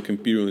is almost like an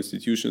imperial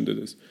institution that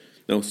is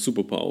now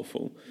super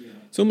powerful.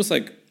 It's almost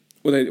like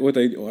what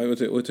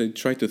I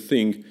try to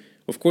think.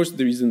 Of course,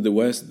 there is in the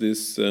West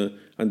this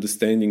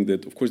understanding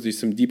that, of course, there's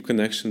some deep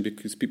connection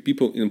because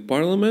people in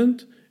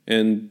parliament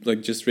and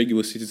like just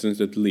regular citizens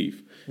that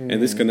live.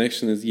 And this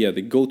connection is,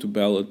 they go to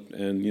ballot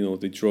and,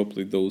 they drop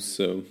like those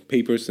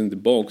papers in the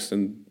box.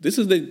 And this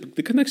is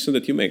the connection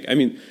that you make. I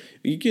mean,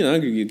 you can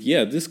argue that,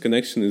 yeah, this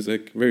connection is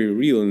like very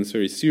real and it's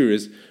very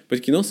serious, but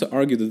you can also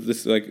argue that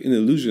this is like an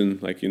illusion,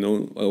 like,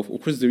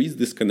 of course there is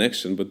this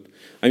connection, but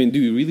I mean, do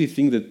you really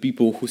think that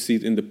people who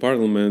sit in the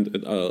parliament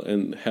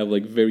and have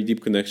like very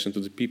deep connection to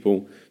the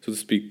people, so to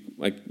speak,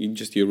 like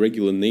just your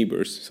regular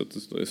neighbors, so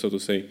to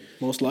say?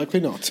 Most likely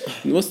not.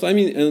 I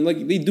mean, and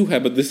like they do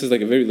have, but this is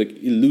like a very like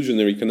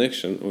illusionary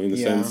connection, or in a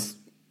sense,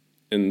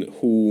 and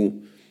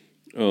who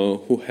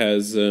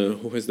has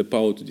the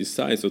power to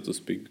decide, so to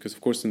speak? Because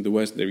of course in the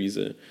West there is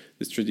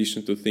this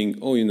tradition to think,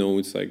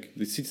 it's like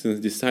the citizens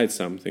decide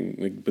something,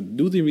 like, but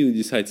do they really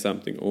decide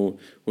something, or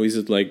is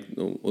it like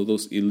all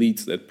those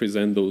elites that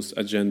present those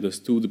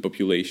agendas to the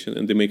population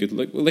and they make it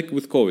like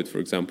with COVID, for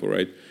example,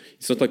 right?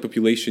 It's not like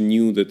population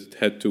knew that it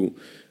had to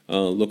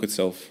lock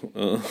itself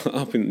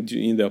up in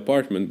the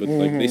apartment, but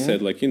like they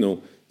said, like,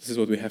 this is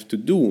what we have to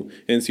do,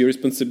 and it's your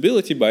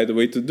responsibility, by the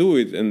way, to do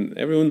it, and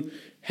everyone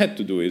had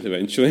to do it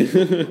eventually.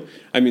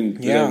 I mean,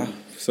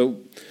 so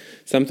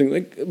something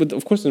like, but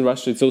of course in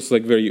Russia it's also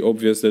like very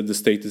obvious that the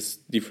state is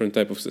different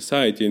type of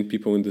society, and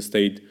people in the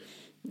state,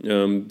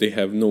 they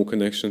have no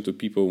connection to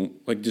people,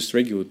 like just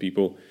regular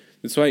people.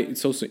 That's why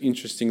it's also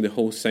interesting, the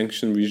whole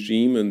sanction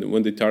regime, and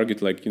when they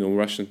target like,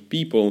 Russian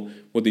people,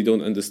 what they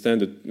don't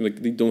understand, that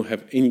like they don't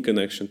have any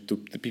connection to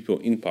the people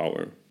in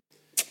power.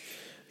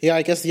 Yeah,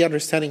 I guess the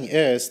understanding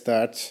is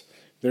that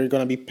they're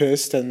going to be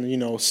pissed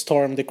and,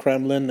 storm the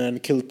Kremlin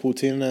and kill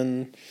Putin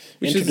and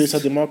introduce a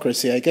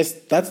democracy. I guess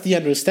that's the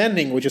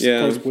understanding, which is, of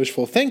course,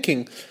 wishful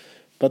thinking.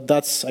 But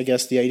that's, I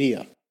guess, the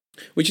idea.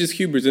 Which is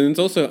hubris, and it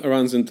also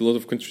runs into a lot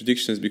of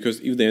contradictions, because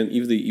if they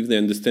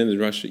understand that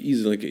Russia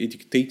is like a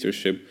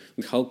dictatorship,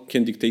 how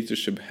can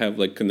dictatorship have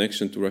like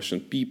connection to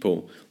Russian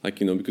people? Like,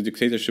 because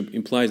dictatorship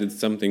implies that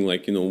something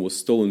like, was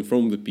stolen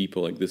from the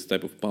people, like this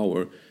type of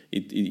power.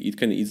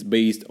 It's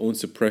based on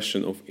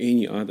suppression of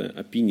any other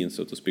opinion,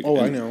 so to speak.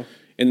 I know.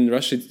 And in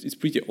Russia, it's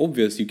pretty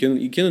obvious. You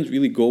cannot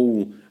really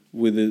go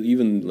with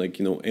even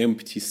like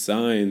empty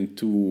sign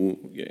to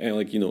you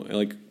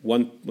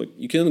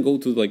cannot go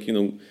to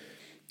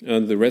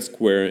the Red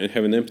Square and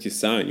have an empty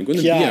sign. You're going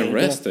to be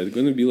arrested. You're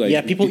going to be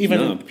like people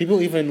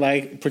even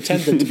like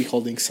pretended to be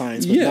holding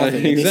signs, but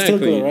nothing. Exactly. They still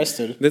go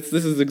arrested. This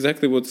is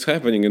exactly what's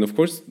happening, and of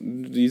course,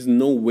 there's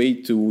no way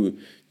to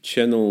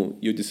channel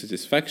your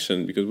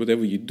dissatisfaction, because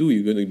whatever you do,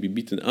 you're going to be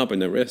beaten up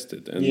and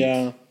arrested,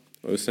 and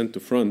or sent to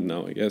front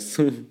now, I guess.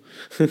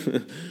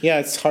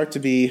 It's hard to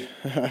be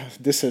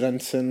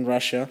dissident in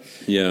Russia.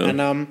 Yeah. And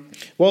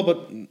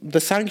but the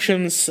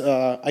sanctions,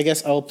 I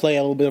guess I'll play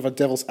a little bit of a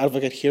devil's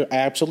advocate here. I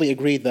absolutely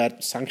agree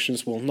that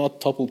sanctions will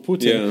not topple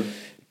Putin.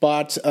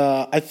 But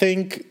I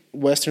think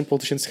Western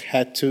politicians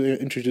had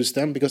to introduce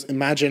them, because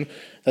imagine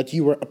that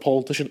you were a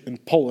politician in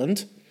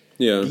Poland.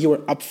 You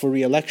were up for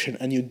re-election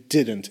and you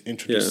didn't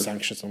introduce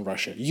sanctions on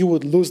Russia. You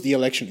would lose the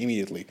election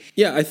immediately.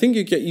 Yeah, I think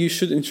you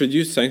should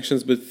introduce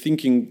sanctions, but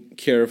thinking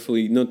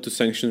carefully not to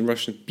sanction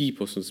Russian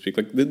people, so to speak.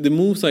 Like the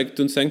moves like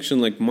to sanction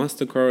like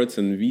MasterCards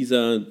and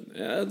Visa,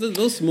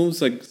 those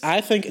moves like...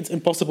 I think it's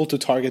impossible to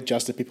target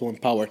just the people in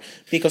power,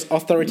 because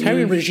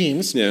authoritarian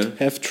regimes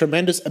have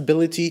tremendous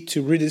ability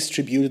to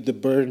redistribute the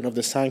burden of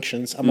the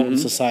sanctions among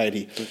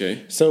society.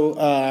 Okay. So...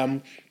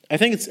 I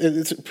think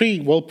it's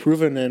pretty well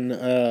proven in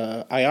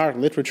IR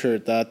literature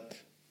that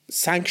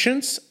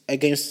sanctions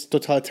against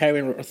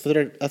totalitarian or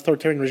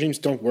authoritarian regimes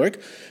don't work,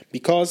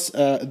 because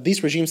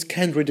these regimes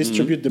can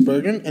redistribute the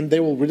burden, and they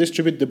will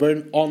redistribute the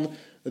burden on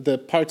the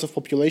parts of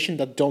population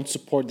that don't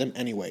support them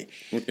anyway.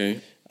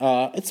 Okay.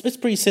 It's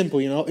pretty simple,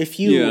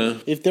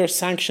 if there are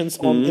sanctions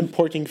on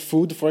importing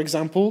food, for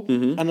example,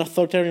 an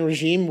authoritarian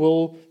regime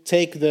will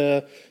take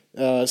the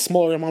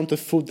smaller amount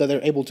of food that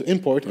they're able to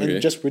import and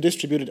just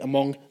redistribute it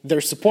among their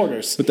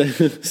supporters. But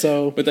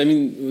I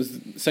mean, the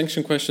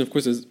sanction question, of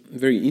course, is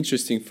very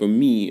interesting for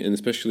me, and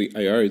especially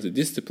IR as a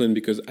discipline,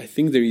 because I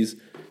think there is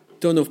a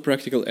ton of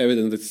practical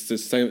evidence that the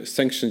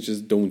sanctions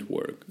just don't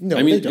work.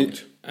 No, they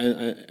don't.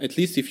 At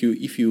least if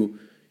you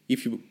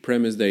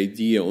premise the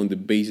idea on the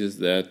basis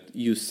that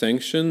you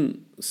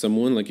sanction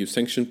someone, like you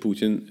sanction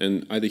Putin,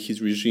 and either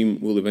his regime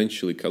will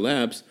eventually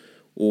collapse,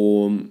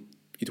 or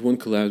it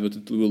won't collapse, but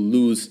it will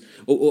lose.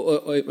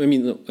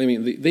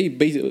 They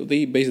base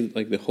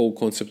like the whole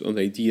concept on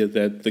the idea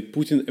that like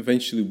Putin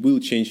eventually will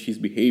change his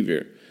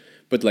behavior,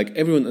 but like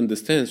everyone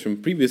understands from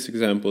previous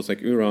examples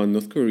like Iran,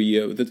 North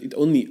Korea, that it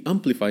only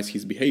amplifies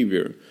his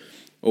behavior,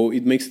 or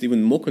it makes it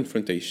even more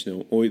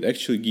confrontational, or it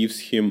actually gives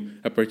him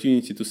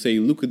opportunity to say,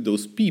 look at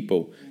those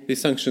people, they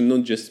sanction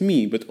not just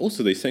me, but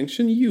also they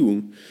sanction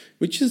you,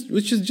 which is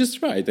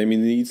just right. I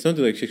mean, it's not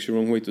like actually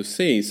wrong way to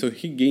say. So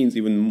he gains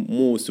even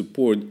more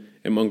support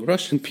among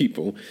Russian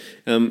people.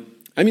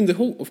 The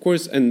whole, of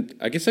course, and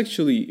I guess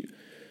actually,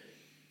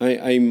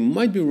 I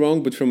might be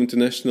wrong, but from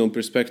international law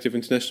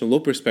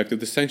perspective,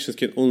 the sanctions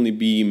can only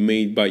be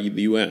made by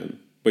the UN,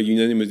 by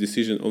unanimous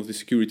decision of the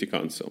Security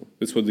Council.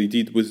 That's what they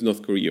did with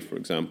North Korea, for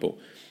example.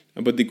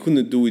 But they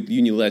couldn't do it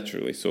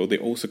unilaterally, so they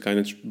also kind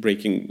of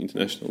breaking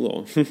international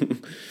law.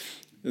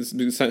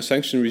 The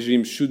sanction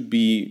regime should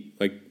be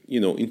like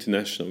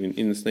international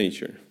in its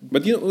nature.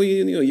 But you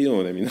know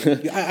what I mean.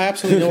 Yeah, I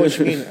absolutely know what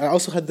you mean. I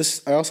also had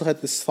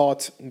this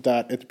thought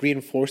that it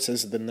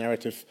reinforces the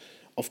narrative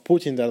of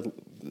Putin, that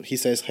he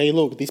says, "Hey,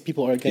 look, these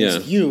people are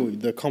against you,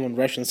 the common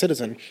Russian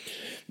citizen."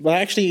 But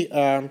actually,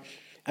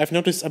 I've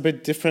noticed a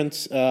bit different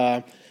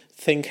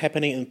thing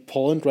happening in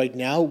Poland right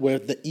now,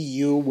 with the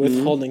EU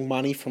withholding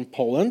money from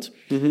Poland,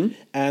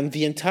 and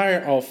the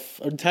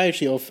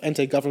entirety of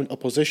anti-government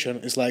opposition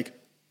is like,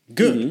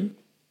 good.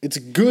 It's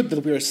good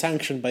that we are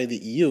sanctioned by the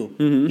EU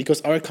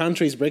because our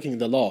country is breaking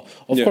the law.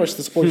 Of course,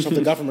 the supporters of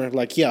the government are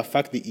like, yeah,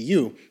 fuck the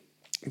EU.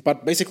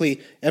 But basically,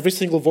 every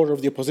single voter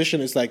of the opposition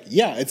is like,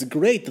 yeah, it's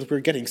great that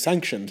we're getting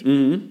sanctioned.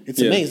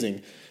 It's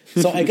amazing.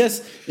 So I guess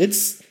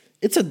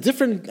it's a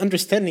different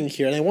understanding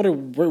here. And I wonder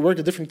where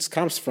the difference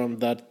comes from,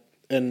 that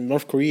in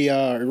North Korea,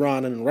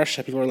 Iran, and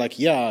Russia, people are like,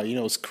 yeah,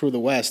 screw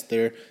the West.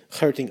 They're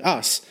hurting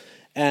us.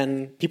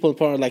 And people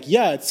are like,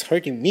 yeah, it's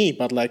hurting me,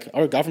 but like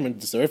our government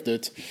deserved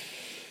it.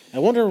 I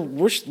wonder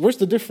where's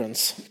the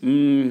difference?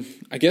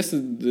 I guess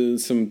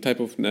some type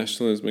of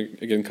nationalism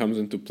again comes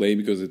into play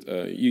because it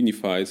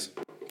unifies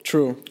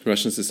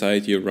Russian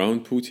society around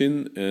Putin,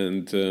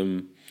 and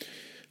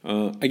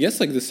I guess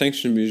like the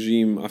sanction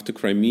regime after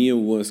Crimea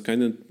was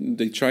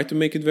they tried to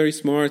make it very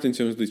smart in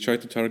terms of they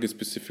tried to target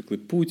specifically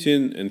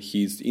Putin and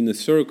his inner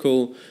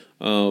circle,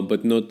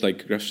 but not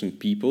like Russian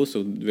people,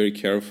 so very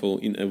careful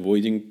in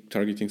avoiding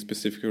targeting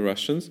specific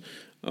Russians.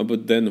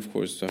 But then, of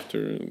course,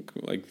 after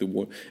like the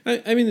war,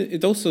 I mean,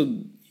 it also,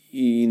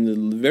 in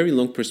a very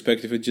long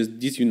perspective, it just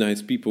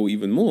disunites people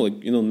even more.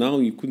 Like, now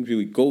you couldn't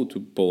really go to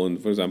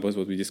Poland, for example, as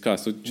what we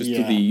discussed, so just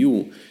to the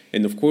EU.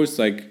 And of course,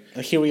 like...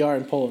 here we are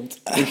in Poland.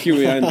 And here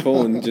we are in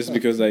Poland, just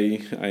because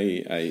I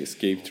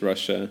escaped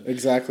Russia.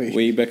 Exactly.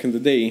 Way back in the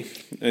day,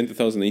 in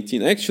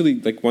 2018. Actually,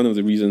 like, one of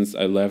the reasons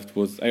I left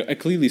was I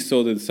clearly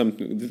saw that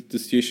the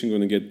situation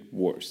going to get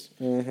worse.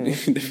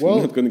 Well,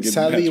 not gonna get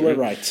sadly, better. you were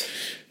right.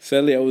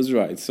 Sadly, I was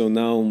right. So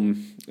now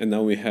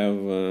we have,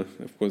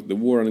 of course, the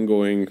war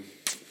ongoing,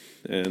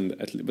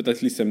 but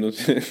at least I'm not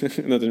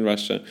not in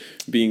Russia,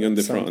 being on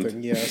the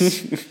front. Yes.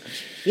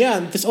 Yeah,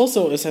 and this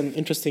also is an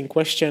interesting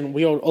question.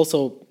 We all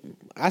also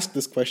asked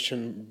this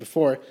question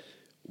before.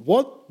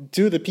 What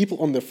do the people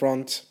on the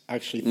front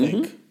actually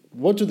think?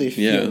 What do they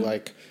feel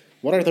like?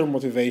 What are their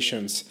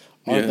motivations?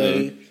 Are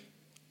they...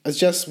 It's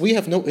just, we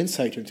have no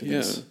insight into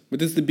this.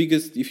 But it's the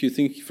biggest, if you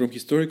think from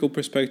historical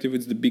perspective,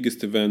 it's the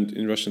biggest event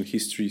in Russian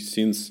history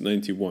since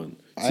 91.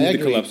 Since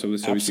the collapse of the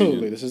Soviet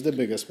Union. This is the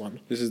biggest one.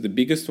 This is the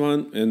biggest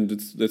one, and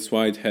that's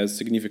why it has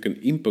significant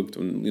impact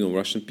on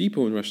Russian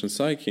people and Russian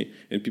psyche,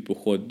 and people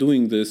who are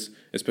doing this,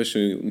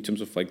 especially in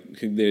terms of like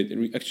they're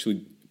actually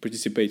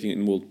participating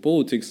in world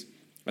politics,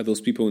 are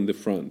those people in the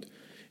front.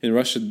 And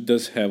Russia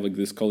does have like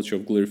this culture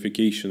of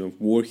glorification of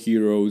war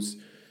heroes.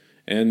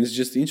 And it's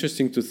just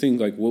interesting to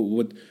think, like,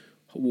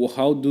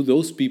 how do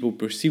those people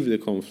perceive the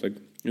conflict?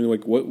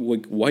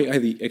 Why are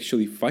they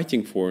actually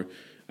fighting for?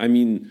 I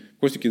mean, of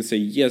course, you can say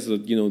yes,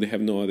 that they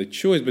have no other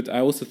choice, but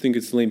I also think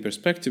it's lame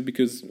perspective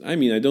because I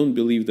don't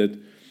believe that.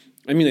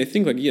 I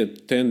think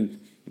 10,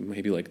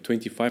 maybe like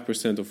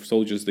 25% of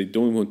soldiers, they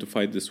don't want to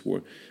fight this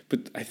war,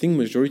 but I think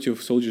majority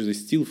of soldiers are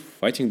still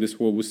fighting this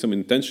war with some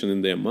intention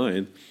in their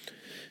mind.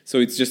 So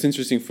it's just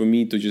interesting for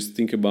me to just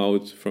think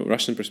about from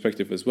Russian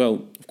perspective as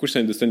well. Of course, I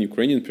understand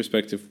Ukrainian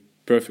perspective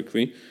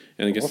perfectly,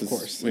 and I guess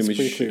it's way much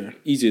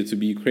easier to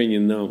be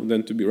Ukrainian now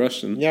than to be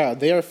Russian. Yeah,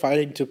 they are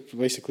fighting to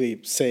basically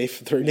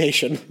save their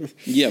nation.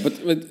 Yeah, but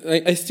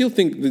I still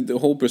think that the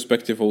whole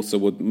perspective also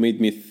what made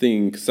me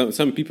think.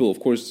 Some people, of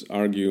course,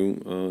 argue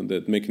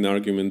make an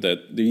argument that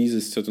there is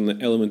a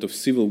certain element of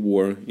civil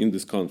war in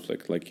this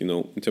conflict. Like in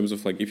terms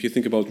of like if you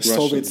think about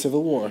Soviet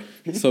Civil War,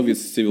 Soviet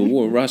Civil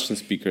War, Russian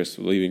speakers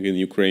living in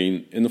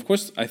Ukraine, and of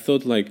course I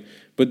thought like.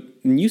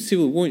 But new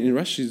civil war in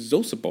Russia is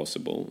also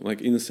possible. Like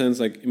in a sense,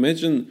 like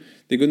imagine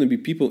there are going to be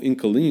people in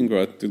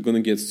Kaliningrad that are going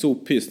to get so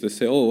pissed. They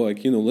say, "Oh,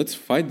 like let's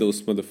fight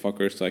those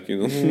motherfuckers." Like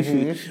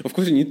Of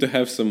course, you need to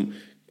have some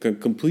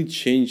complete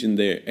change in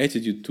their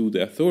attitude to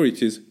the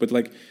authorities. But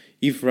like,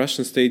 if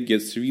Russian state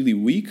gets really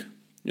weak,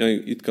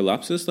 it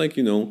collapses. Like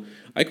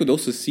I could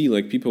also see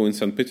like people in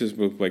St.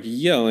 Petersburg like,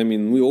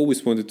 we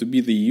always wanted to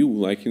be the EU.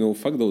 Like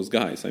fuck those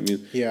guys.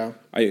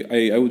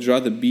 I would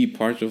rather be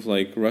part of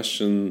like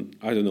Russian,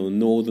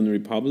 Northern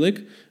Republic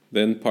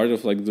than part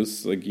of like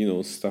this like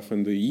stuff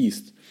in the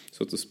East,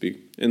 so to speak.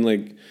 And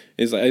like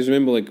I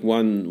remember like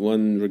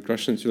one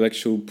Russian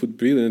intellectual put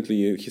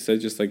brilliantly. He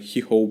said just like he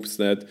hopes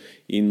that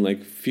in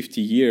like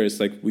 50 years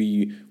like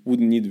we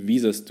wouldn't need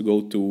visas to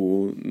go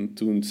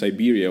to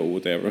Siberia or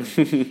whatever.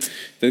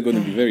 That's going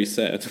to be very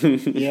sad.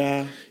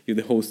 If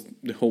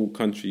the whole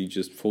country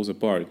just falls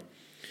apart.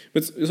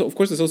 But of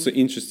course, it's also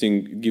interesting.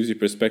 It gives you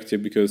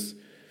perspective because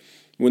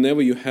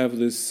whenever you have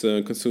this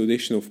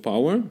consolidation of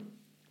power,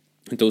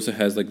 it also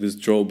has like this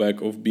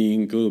drawback of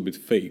being a little bit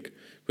fake.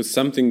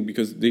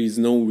 Because there is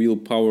no real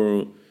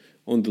power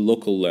on the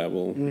local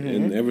level,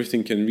 and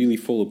everything can really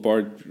fall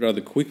apart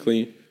rather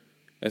quickly,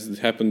 as it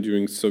happened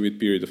during the Soviet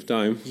period of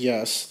time.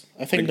 Yes,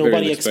 I think very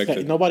nobody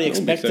unexpected. nobody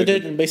expected Exactly.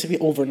 it, and basically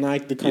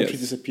overnight the country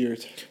Yes.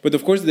 disappeared. But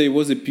of course, there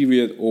was a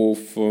period of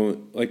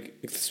like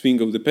swing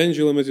of the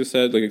pendulum, as you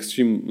said, like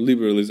extreme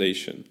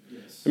liberalization.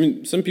 I mean,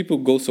 some people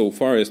go so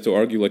far as to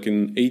argue, like in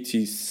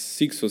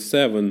 '86 or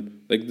 '7,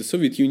 like the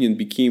Soviet Union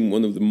became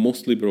one of the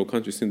most liberal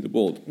countries in the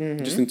world.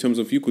 Just in terms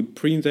of you could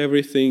print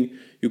everything,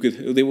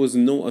 there was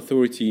no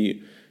authority,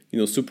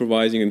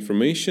 supervising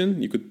information.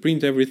 You could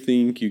print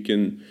everything. You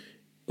can,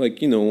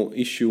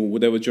 issue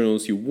whatever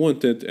journals you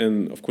wanted.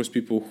 And of course,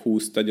 people who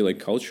study like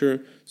culture,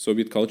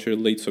 Soviet culture,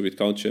 late Soviet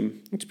culture,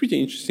 it's a pretty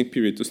interesting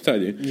period to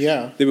study.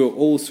 Yeah. There were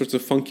all sorts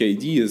of funky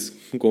ideas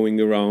going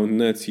around,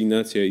 Nazi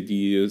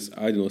ideas,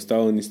 I don't know,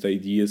 Stalinist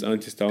ideas,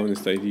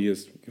 anti-Stalinist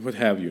ideas, what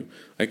have you.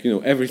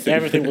 Everything.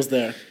 Everything was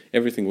there.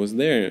 Everything was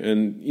there. And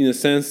in a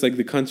sense, like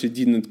the country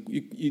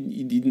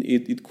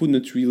it could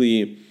not really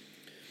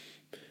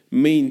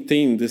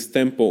maintain this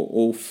tempo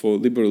of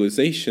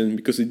liberalization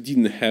because it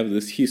didn't have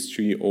this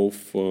history of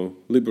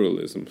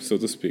liberalism, so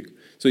to speak.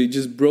 So it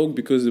just broke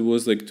because it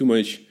was like too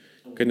much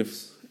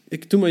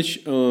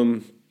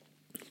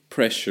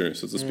pressure,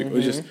 so to speak.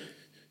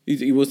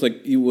 It was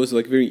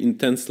like very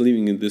intense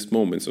living in this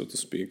moment, so to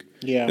speak.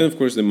 Yeah. And of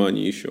course the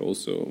money issue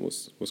also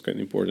was kind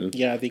of important.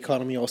 Yeah, the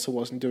economy also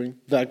wasn't doing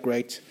that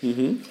great.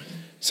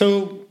 So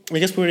I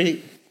guess we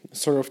already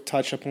sort of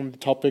touched upon the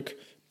topic,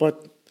 but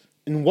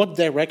in what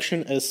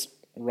direction is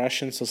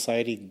Russian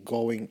society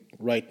going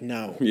right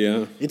now?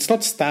 Yeah. It's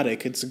not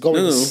static, it's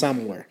going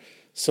somewhere.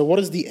 So what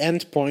is the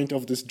end point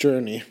of this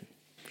journey?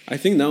 I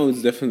think now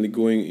it's definitely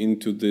going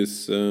into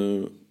this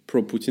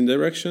pro-Putin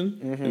direction.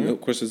 And of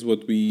course, as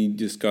what we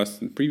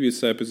discussed in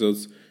previous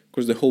episodes, of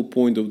course, the whole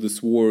point of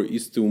this war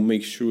is to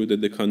make sure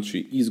that the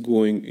country is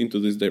going into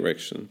this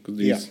direction. Because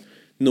there's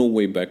no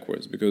way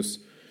backwards. Because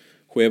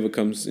whoever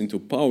comes into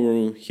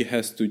power, he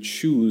has to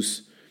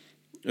choose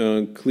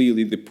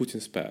clearly the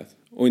Putin's path.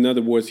 Or in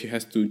other words, he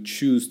has to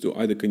choose to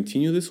either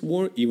continue this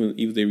war, even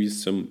if there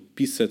is some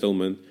peace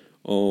settlement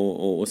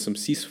or some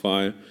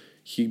ceasefire.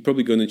 He's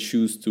probably going to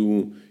choose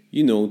to,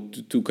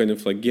 to kind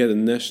of like get a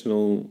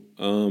national,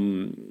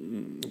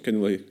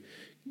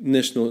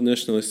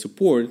 nationalist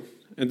support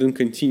and then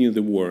continue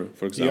the war,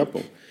 for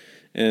example.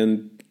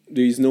 And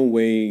there is no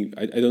way,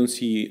 I don't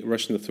see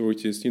Russian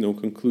authorities,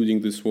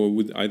 concluding this war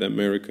with either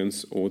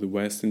Americans or the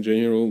West in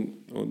general,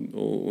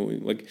 or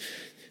like,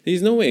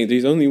 there's no way.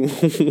 There's only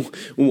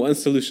one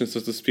solution,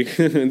 so to speak.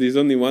 There's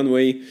only one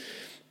way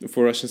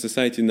for Russian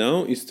society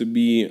now is to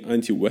be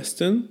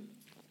anti-Western.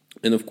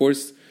 And of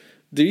course,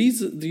 there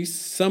is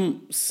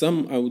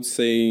some I would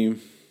say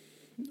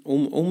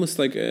almost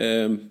like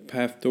a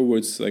path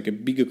towards like a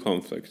bigger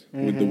conflict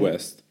with the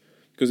West.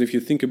 Because if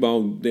you think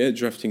about they're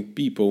drafting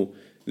people,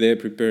 they're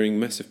preparing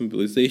massive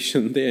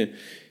mobilization, they're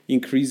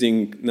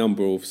increasing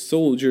number of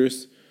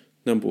soldiers,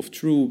 number of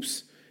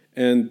troops,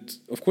 and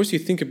of course you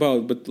think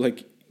about, but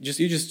like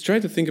you just try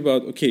to think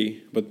about,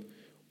 okay, but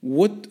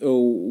what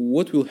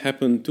will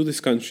happen to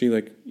this country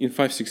like in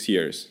 5-6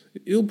 years?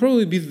 It'll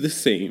probably be the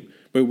same,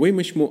 but way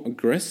much more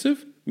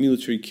aggressive,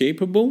 military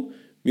capable,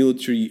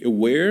 military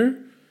aware,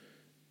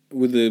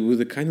 with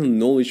the kind of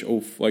knowledge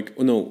of like,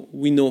 oh no,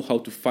 we know how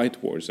to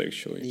fight wars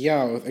actually.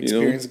 Yeah, with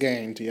experience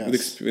gained.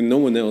 Yes, no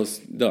one else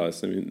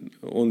does. I mean,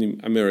 only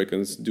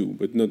Americans do,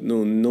 but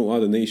no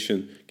other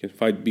nation can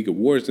fight bigger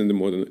wars in the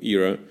modern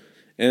era.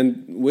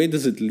 And where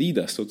does it lead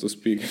us, so to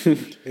speak?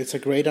 It's a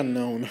great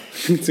unknown.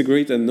 It's a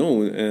great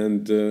unknown,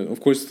 and of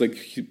course, like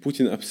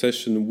Putin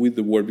obsession with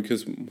the war,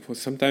 because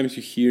sometimes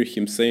you hear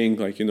him saying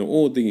like,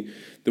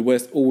 the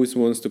West always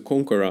wants to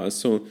conquer us.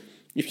 So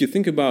if you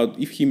think about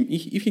if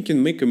he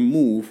can make a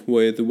move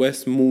where the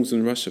West moves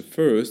on Russia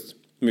first,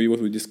 maybe what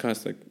we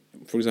discussed, like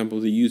for example,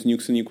 they use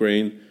nukes in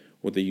Ukraine,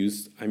 or they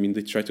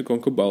try to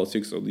conquer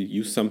Baltics, or they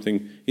use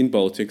something in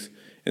Baltics.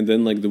 And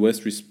then, like, the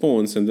West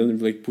responds, and then,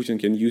 like, Putin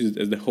can use it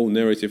as the whole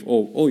narrative.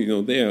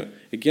 They are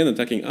again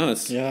attacking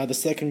us. Yeah, the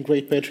second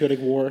great patriotic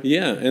war.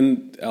 Yeah,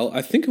 and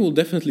I think it will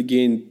definitely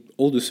gain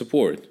all the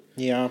support.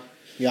 Yeah,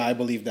 I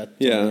believe that.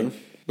 Yeah,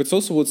 but it's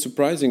also what's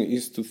surprising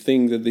is to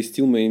think that they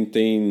still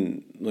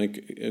maintain, like,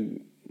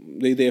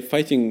 they are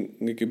fighting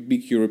like a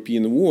big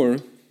European war,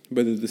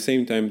 but at the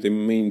same time they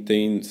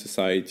maintain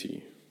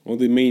society, or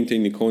they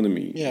maintain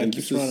economy. Yeah, and it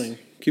keeps running.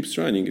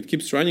 It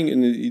keeps running,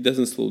 and it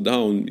doesn't slow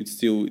down. It's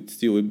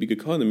still a big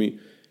economy,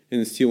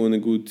 and it's still in a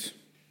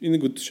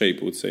good shape,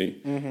 I would say,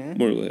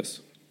 more or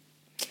less.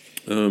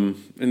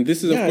 And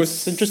this is of course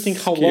it's interesting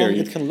how scary. long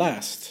it can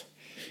last.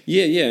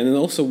 Yeah, and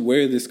also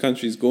where this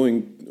country is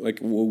going. Like,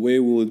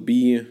 where will it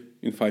be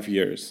in 5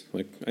 years?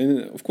 Like, and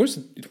of course,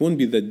 it won't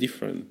be that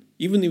different.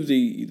 Even if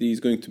there is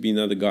going to be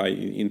another guy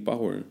in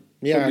power.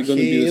 Yeah, it will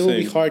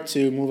be hard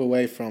to move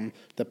away from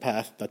the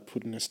path that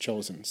Putin has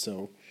chosen.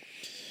 So.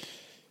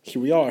 Here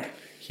we are.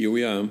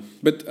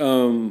 But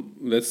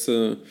let's.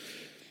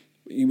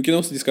 We can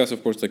also discuss,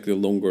 of course, like the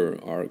longer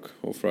arc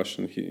of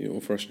Russian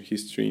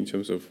history in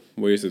terms of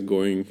where is it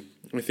going.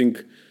 I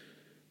think,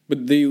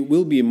 but there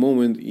will be a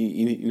moment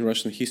in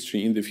Russian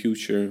history in the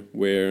future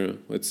where,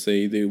 let's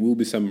say, there will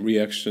be some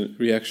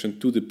reaction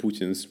to the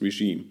Putin's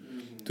regime.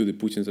 to the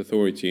Putin's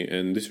authority,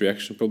 and this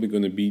reaction probably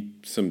going to be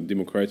some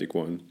democratic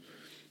one,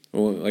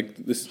 or like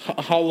this.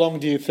 How long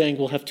do you think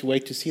we'll have to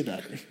wait to see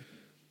that?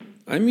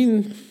 I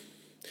mean,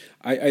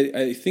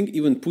 I think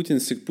even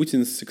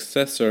Putin's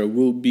successor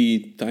will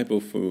be type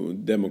of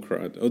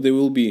Democrat, or they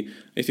will be.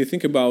 If you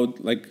think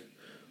about like,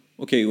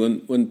 okay,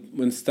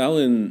 when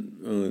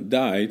Stalin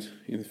died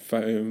in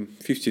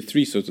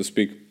 1953, so to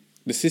speak,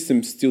 the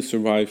system still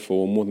survived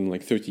for more than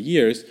like 30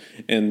 years,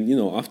 and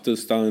after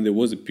Stalin there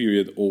was a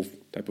period of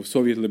type of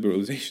Soviet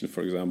liberalization,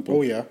 for example.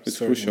 Oh yeah, with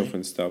Khrushchev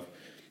and stuff.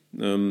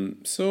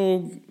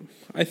 So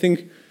I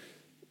think.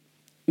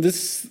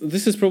 This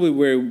is probably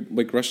where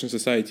like Russian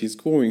society is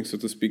going, so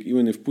to speak.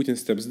 Even if Putin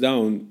steps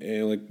down,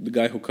 like the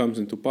guy who comes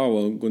into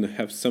power going to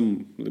have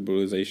some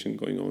liberalization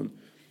going on,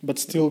 but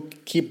still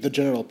keep the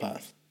general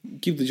path.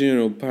 Keep the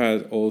general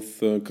path of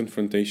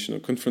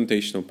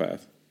confrontational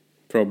path,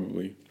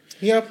 probably.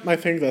 Yeah, I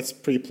think that's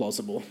pretty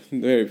plausible.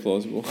 Very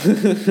plausible.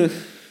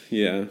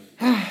 Yeah.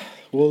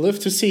 We'll live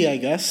to see, I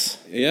guess.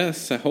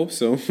 Yes, I hope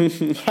so.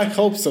 I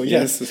hope so.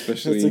 Yes,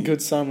 especially that's a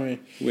good summary.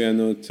 We are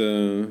not.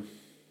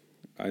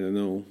 I don't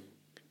know,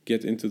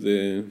 get into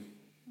the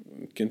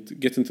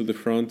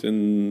front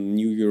in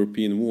new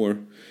European war.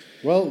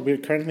 Well, we're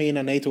currently in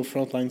a NATO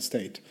frontline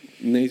state.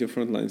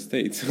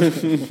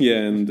 Yeah,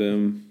 and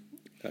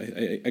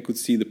I could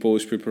see the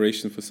Polish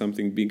preparation for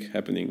something big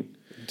happening.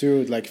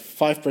 Dude, like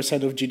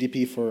 5% of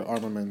GDP for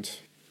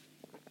armament.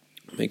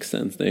 Makes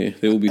sense. They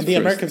will be. The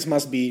Americans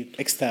must be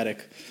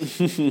ecstatic.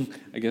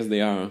 I guess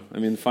they are. I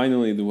mean,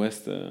 finally, the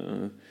West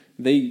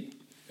they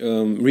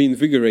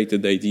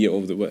reinvigorated the idea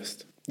of the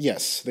West.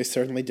 Yes, they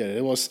certainly did.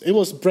 It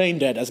was brain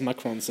dead, as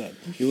Macron said.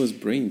 It was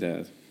brain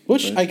dead.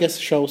 Which I guess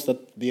shows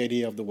that the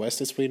idea of the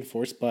West is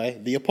reinforced by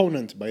the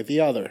opponent, by the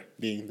other,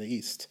 being the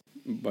East.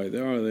 By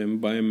the other, and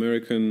by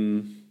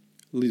American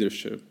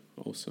leadership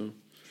also.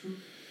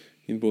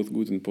 In both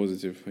good and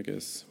positive, I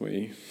guess,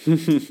 way.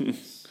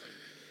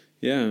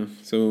 Yeah,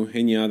 so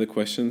any other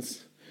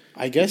questions?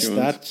 I guess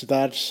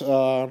that's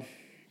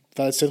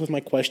it with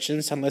my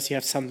questions, unless you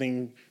have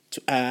something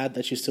to add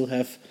that you still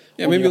have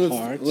on your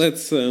heart.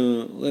 Let's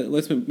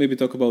maybe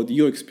talk about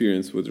your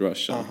experience with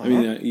Russia. Uh-huh. I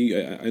mean,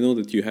 I know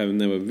that you have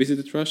never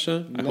visited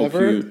Russia.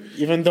 Never,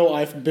 even though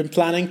I've been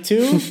planning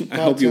to. I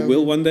hope you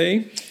will one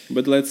day.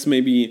 But let's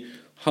maybe,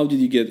 how did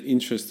you get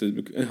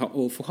interested?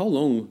 For how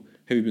long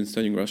have you been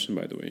studying Russian,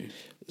 by the way?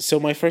 So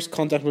my first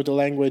contact with the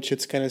language,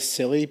 it's kind of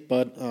silly,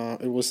 but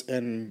it was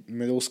in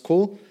middle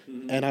school,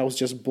 and I was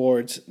just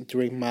bored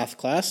during math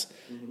class,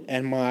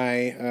 and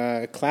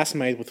my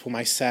classmate with whom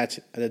I sat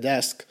at the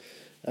desk,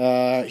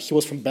 he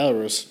was from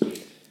Belarus.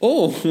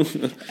 Oh!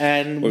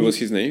 And what was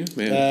his name?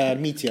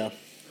 Mitya.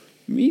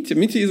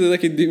 Mitya is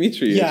like a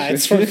Dmitry. Yeah,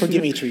 it's short for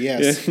Dmitry,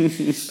 yes. Yeah.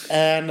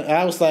 And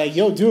I was like,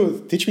 yo,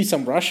 dude, teach me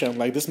some Russian.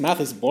 Like, this math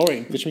is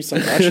boring. Teach me some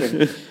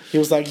Russian. He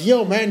was like,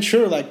 yo, man,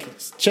 sure, like,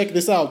 check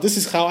this out. This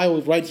is how I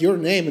would write your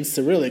name in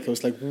Cyrillic. I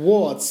was like,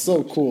 whoa, it's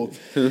so cool.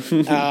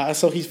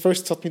 So he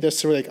first taught me the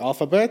Cyrillic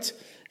alphabet.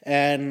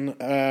 And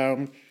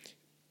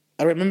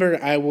I remember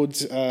I would,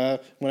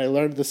 when I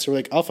learned the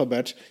Cyrillic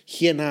alphabet,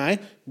 he and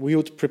we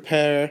would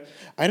prepare,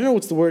 I don't know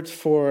what's the word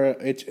for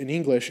it in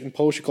English, in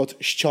Polish called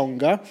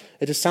ściąga.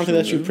 It is something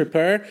that you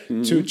prepare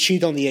to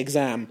cheat on the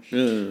exam.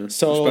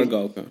 So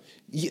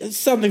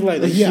something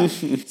like that, yeah.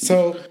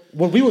 So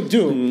what we would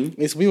do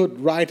is we would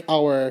write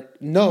our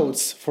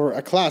notes for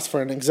a class,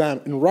 for an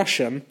exam in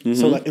Russian,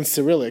 so like in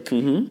Cyrillic.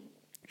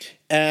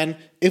 And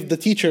if the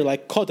teacher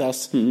like caught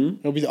us,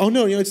 it would be, oh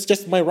no, it's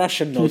just my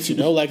Russian notes,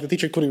 like the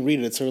teacher couldn't read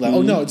it, so we're like,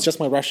 oh no, it's just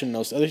my Russian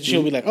notes. And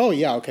she'll be like, oh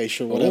yeah, okay,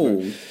 sure, whatever.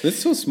 Oh, that's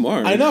so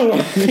smart. I know.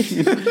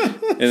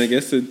 And I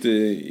guess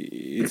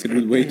it's a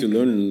good way to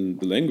learn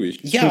the language.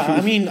 Yeah,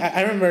 I mean,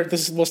 I remember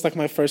this was like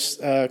my first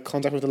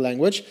contact with the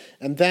language,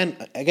 and then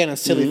again a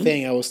silly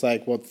thing. I was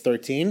like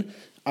 13.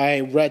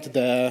 I read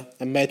the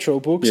Metro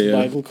books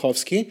by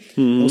Glukhovsky.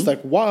 I was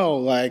like, wow,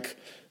 like.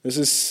 This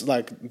is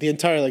like the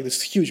entire, like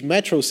this huge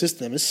metro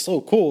system is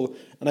so cool.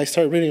 And I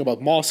started reading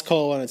about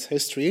Moscow and its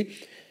history.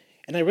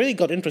 And I really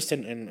got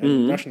interested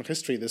in Russian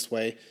history this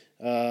way.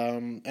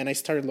 And I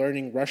started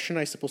learning Russian,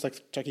 I suppose,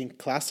 like taking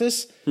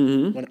classes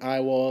when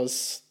I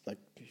was like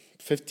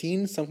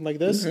 15, something like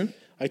this.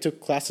 I took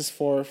classes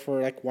for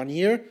like 1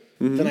 year.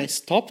 Then I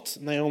stopped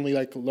and I only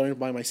like learned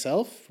by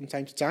myself from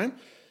time to time.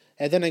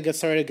 And then I got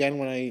started again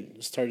when I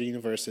started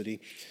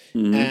university.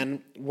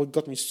 And what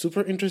got me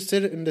super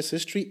interested in this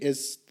history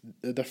is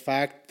the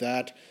fact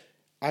that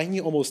I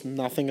knew almost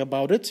nothing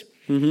about it.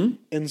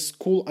 In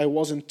school, I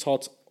wasn't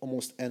taught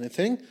almost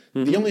anything.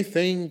 The only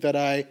thing that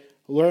I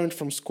learned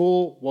from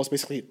school was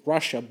basically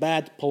Russia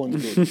bad,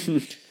 Poland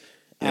good.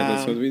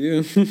 That's what we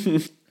do.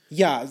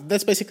 Yeah,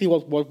 that's basically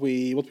what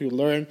we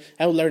learn.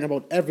 I will learn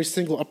about every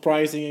single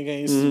uprising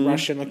against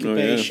Russian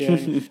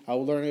occupation. I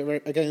will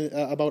learn again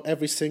about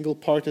every single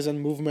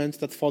partisan movement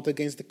that fought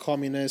against the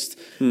communists,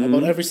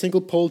 about every single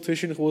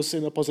politician who was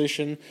in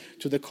opposition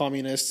to the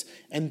communists.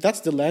 And that's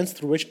the lens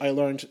through which I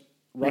learned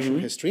Russian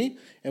history.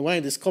 And when I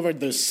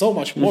discovered there's so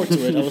much more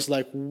to it, I was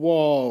like,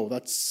 whoa,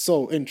 that's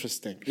so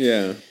interesting.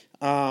 Yeah.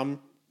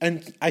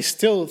 and I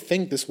still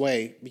think this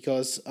way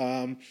because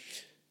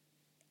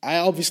I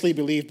obviously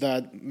believe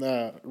that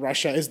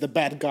Russia is the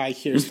bad guy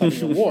here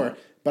starting a war,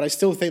 but I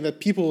still think that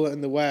people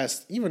in the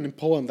West, even in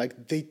Poland,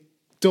 like they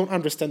don't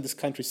understand this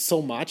country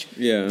so much.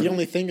 Yeah. The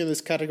only thing in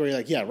this category,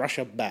 like, yeah,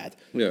 Russia bad.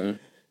 Yeah.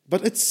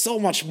 But it's so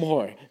much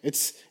more.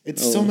 It's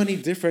so many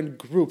different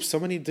groups, so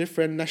many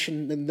different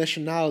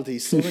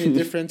nationalities, so many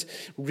different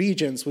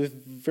regions with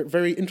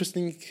very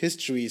interesting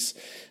histories.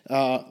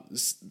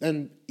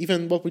 And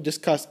even what we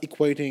discussed,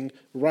 equating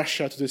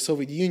Russia to the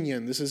Soviet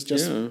Union, this is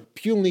just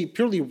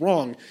purely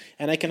wrong.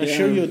 And I can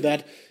assure you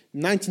that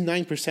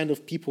 99%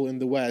 of people in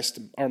the West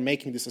are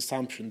making this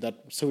assumption that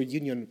Soviet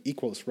Union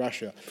equals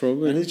Russia.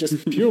 Probably. And it's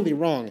just purely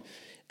wrong.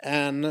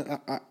 And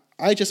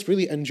I just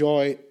really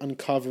enjoy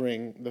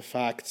uncovering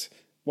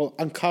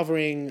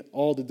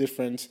all the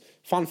different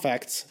fun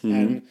facts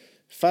and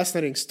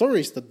fascinating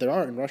stories that there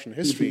are in Russian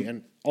history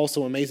and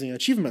also amazing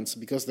achievements,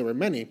 because there were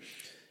many,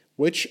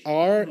 which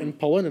are in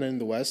Poland and in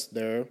the West,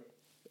 they're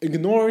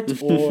ignored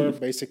or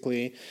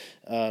basically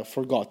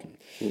forgotten.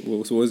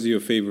 So what's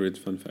your favorite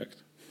fun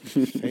fact?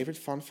 Favorite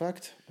fun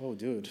fact? Oh,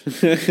 dude.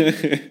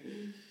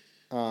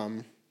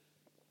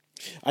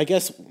 I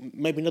guess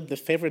maybe not the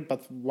favorite,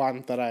 but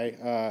one that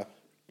I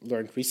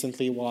learned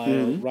recently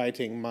while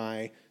writing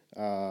my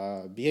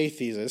BA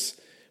thesis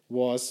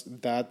was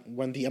that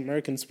when the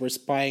Americans were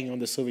spying on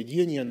the Soviet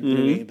Union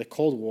during the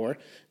Cold War,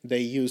 they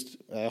used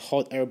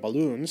hot air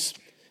balloons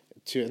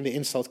and they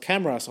installed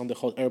cameras on the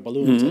hot air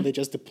balloons and they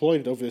just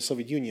deployed it over the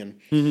Soviet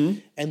Union.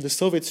 And the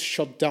Soviets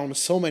shot down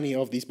so many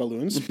of these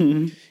balloons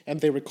and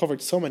they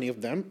recovered so many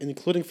of them,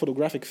 including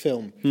photographic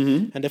film.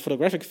 And the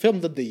photographic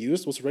film that they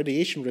used was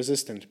radiation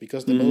resistant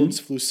because the balloons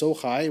flew so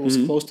high, it was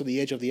close to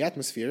the edge of the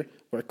atmosphere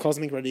where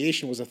cosmic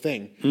radiation was a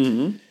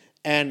thing.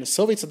 And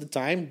Soviets at the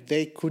time,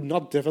 they could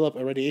not develop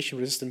a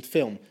radiation-resistant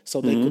film,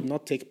 so they could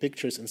not take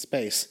pictures in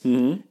space.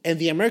 And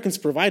the Americans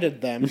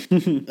provided them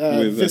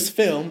this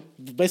film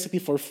basically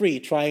for free,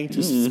 trying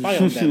to spy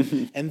on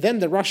them. And then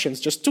the Russians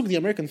just took the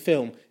American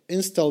film,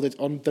 installed it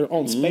on their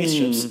own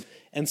spaceships,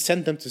 and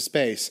sent them to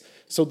space.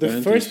 So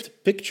the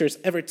first pictures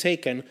ever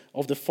taken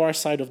of the far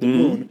side of the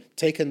moon,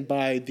 taken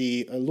by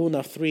the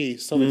Luna 3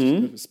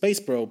 Soviet space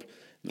probe,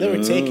 they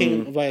were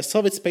taken by a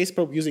Soviet space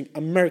probe using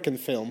American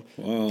film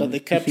that they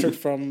captured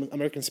from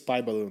American spy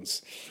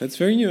balloons. That's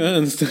very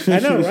nuanced. I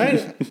know,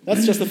 right?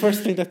 That's just the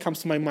first thing that comes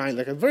to my mind.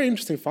 Like a very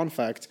interesting fun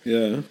fact.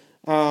 Yeah.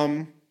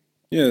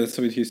 Yeah,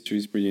 Soviet history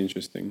is pretty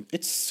interesting.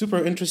 It's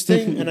super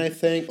interesting, and I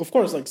think, of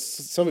course, like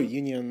Soviet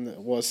Union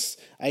was,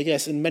 I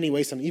guess, in many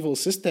ways an evil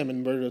system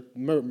and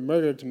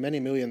murdered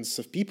many millions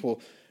of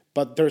people,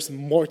 but there's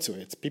more to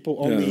it. People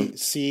only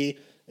see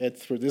it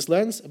through this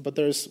lens, but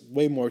there's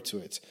way more to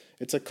it.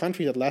 It's a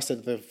country that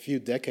lasted a few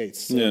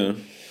decades. So. Yeah.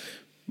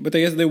 But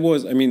I guess there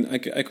was, I mean,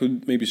 I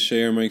could maybe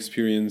share my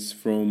experience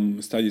from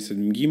studies at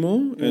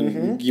MGIMO.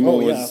 And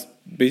MGIMO was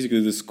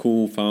basically the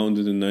school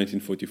founded in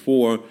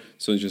 1944,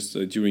 so just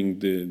during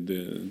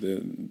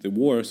the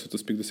war, so to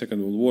speak, the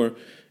Second World War.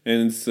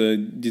 And its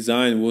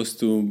design was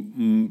to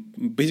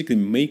basically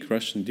make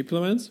Russian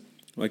diplomats,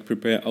 like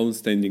prepare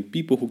outstanding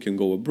people who can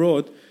go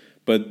abroad.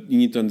 But you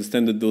need to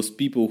understand that those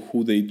people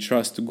who they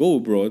trust to go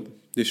abroad,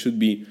 they should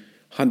be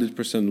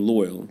 100%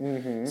 loyal.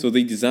 So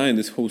they designed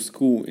this whole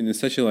school in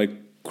such a like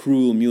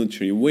cruel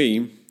military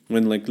way,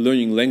 when like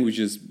learning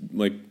languages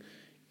like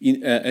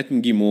at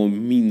MGIMO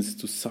means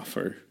to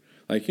suffer.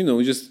 Like, you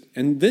know, just,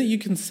 and then you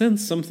can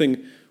sense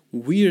something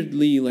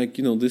weirdly like,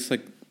 you know, this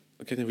like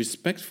kind of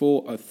respect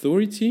for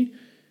authority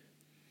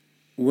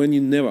when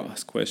you never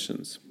ask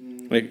questions.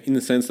 Like in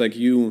a sense, like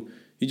you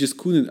just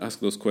couldn't ask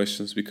those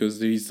questions because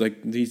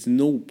there's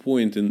no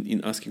point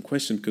in asking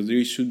questions, because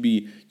there should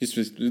be just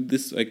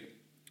this like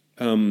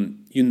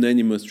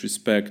unanimous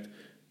respect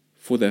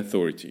for the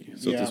authority,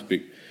 so to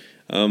speak.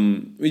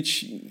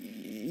 Which,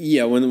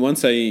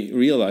 once I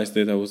realized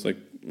that, I was like,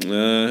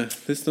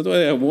 that's not what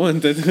I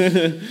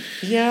wanted.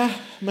 Yeah,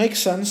 makes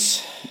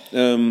sense.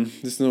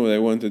 That's not what I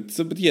wanted.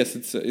 So, but yes,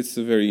 it's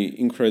a very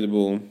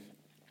incredible.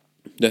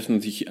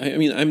 Definitely. I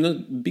mean, I'm not a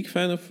big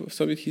fan of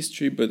Soviet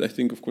history, but I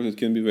think, of course, it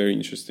can be very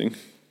interesting.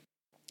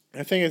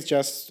 I think it's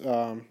just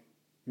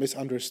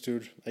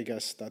misunderstood, I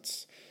guess.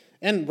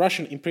 And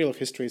Russian imperial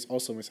history is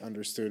also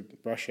misunderstood.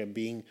 Russia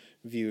being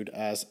viewed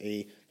as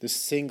the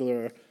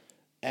singular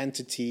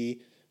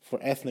entity for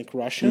ethnic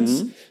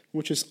Russians,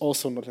 which is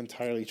also not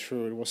entirely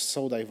true. It was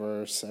so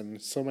diverse,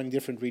 and so many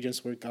different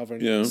regions were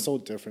governed so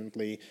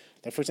differently.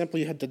 Like, for example,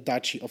 you had the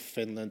Duchy of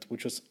Finland,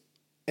 which was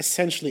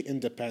essentially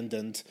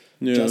independent,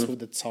 just with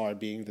the Tsar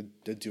being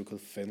the Duke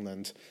of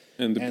Finland.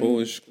 And the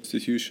Polish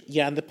constitution.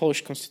 Yeah, and the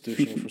Polish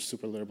constitution, which was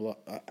super liberal.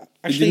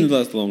 Actually, it didn't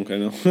last long, I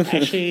know.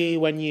 Actually,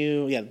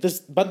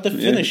 but the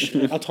Finnish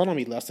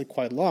autonomy lasted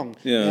quite long.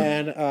 Yeah.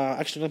 And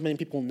actually, not many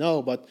people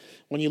know, but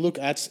when you look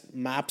at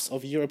maps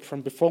of Europe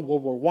from before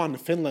World War I,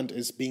 Finland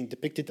is being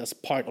depicted as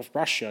part of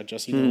Russia,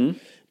 just, you know.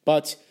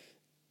 But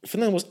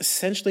Finland was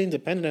essentially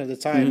independent at the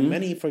time.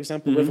 Many, for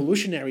example,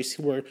 revolutionaries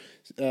who were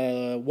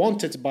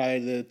wanted by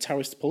the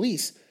Tsarist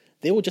police,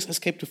 they would just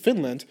escape to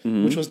Finland,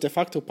 which was de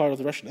facto part of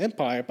the Russian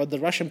Empire, but the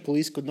Russian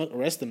police could not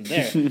arrest them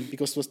there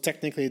because it was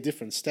technically a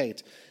different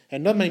state.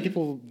 And not many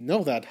people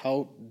know that,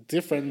 how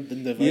different the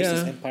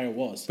Novosibirsk Empire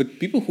was. But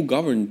people who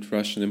governed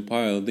Russian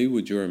Empire, they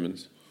were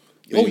Germans.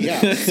 Oh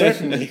yeah,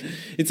 certainly.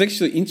 It's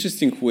actually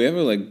interesting.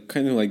 Whoever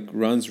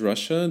runs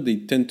Russia, they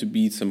tend to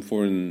be some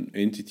foreign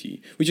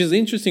entity, which is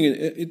interesting.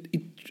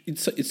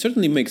 It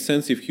certainly makes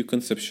sense if you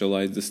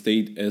conceptualize the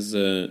state as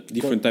a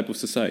different type of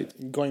society.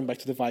 Going back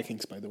to the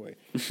Vikings, by the way.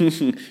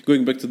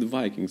 Going back to the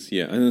Vikings,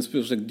 yeah, and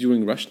especially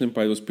during Russian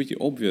Empire, it was pretty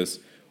obvious.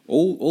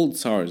 All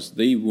Tsars,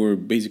 they were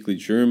basically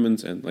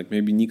Germans, and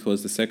maybe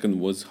Nicholas II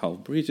was half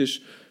British.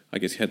 I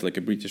guess he had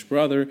a British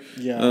brother.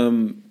 Yeah.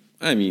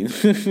 I mean.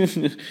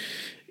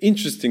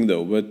 Interesting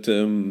though, but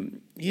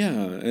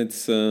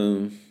it's.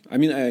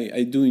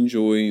 I do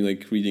enjoy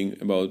reading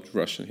about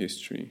Russian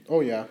history.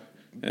 Oh yeah,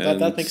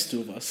 that makes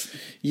two of us.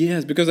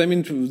 Yes, because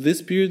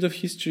this period of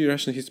history,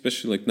 Russian history,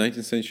 especially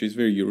 19th century, is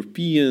very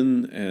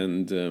European,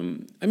 and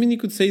you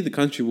could say the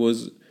country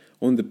was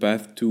on the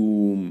path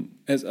to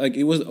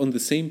it was on the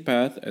same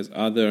path as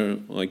other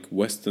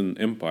Western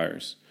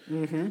empires.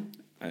 Mm-hmm.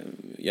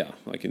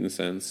 In a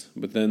sense,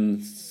 but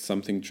then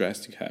something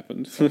drastic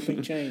happened.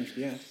 Something changed,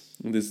 yes.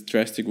 This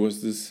drastic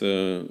was this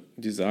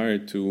desire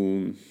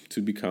to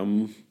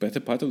become better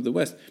part of the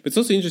West. But it's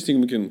also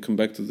interesting, we can come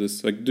back to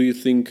this. Do you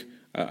think,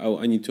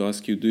 I need to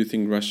ask you, do you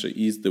think Russia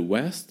is the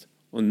West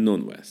or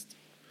non-West?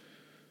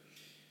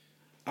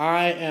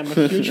 I am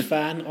a huge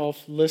fan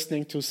of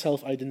listening to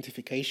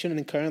self-identification,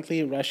 and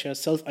currently Russia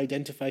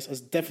self-identifies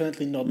as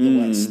definitely not the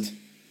West.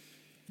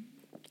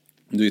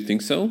 Do you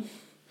think so?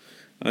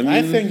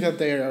 I think that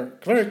they are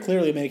very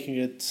clearly making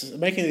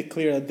it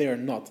clear that they are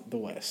not the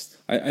West.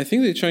 I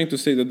think they're trying to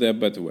say that they're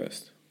better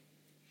West.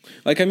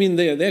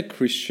 They're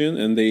Christian,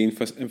 and they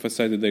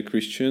emphasize that they're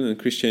Christian, and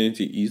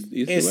Christianity is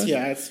the West.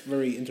 Yeah, it's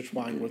very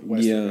intertwined with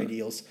Western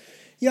ideals.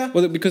 Yeah.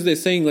 Well, because they're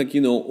saying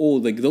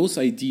those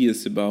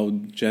ideas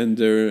about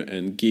gender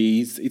and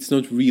gays, it's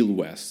not real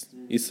West.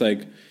 It's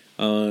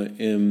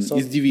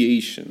it's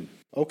deviation.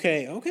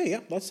 Okay,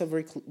 yeah, that's a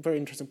very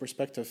interesting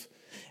perspective.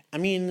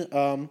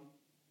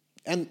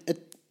 And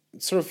it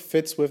sort of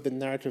fits with the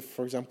narrative,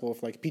 for example,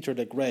 of Peter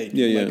the Great,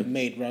 who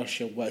made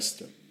Russia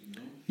Western.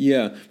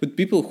 Yeah, but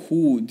people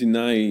who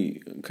deny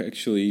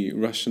actually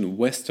Russian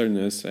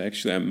Westerners are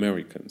actually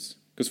Americans.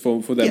 Because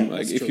for them,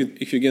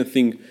 if you again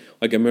think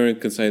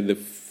Americans are at the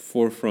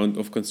forefront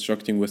of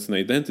constructing Western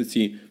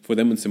identity, for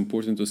them it's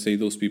important to say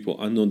those people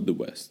are not the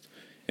West.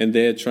 And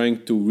they're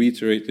trying to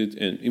reiterate it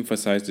and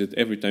emphasize it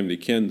every time they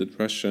can, that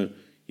Russia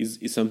is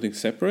something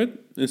separate,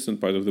 and it's not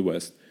part of the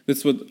West.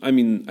 That's what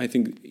I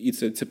think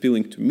it's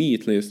appealing to me,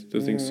 at least,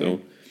 to think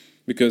so,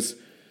 because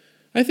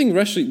I think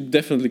Russia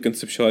definitely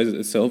conceptualizes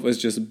itself as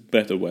just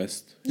better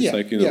West. It's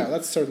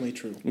that's certainly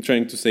true. I'm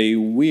trying to say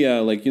we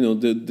are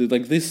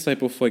this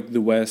type of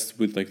the West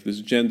with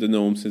this gender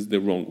norms is the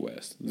wrong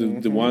West.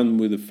 The one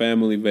with the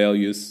family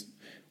values,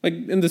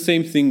 and the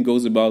same thing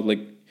goes about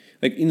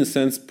in a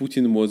sense,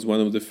 Putin was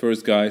one of the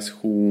first guys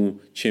who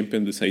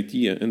championed this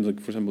idea, and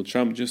for example,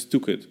 Trump just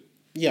took it.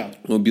 Yeah,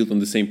 or built on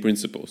the same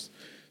principles,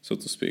 so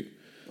to speak.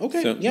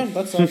 Okay,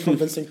 that's a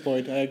convincing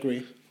point. I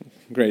agree.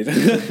 Great.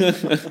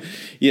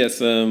 Yes,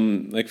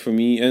 for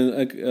me,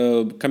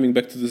 and coming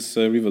back to this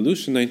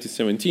revolution,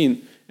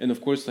 1917, and of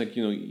course,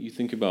 you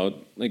think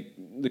about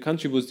the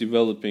country was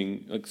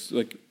developing,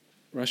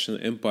 Russian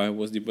Empire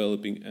was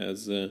developing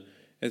as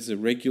a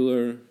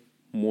regular,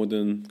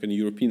 modern kind of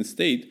European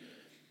state,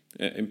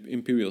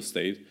 imperial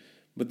state.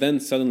 But then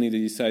suddenly they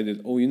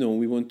decided, we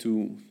want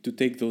to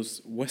take those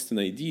Western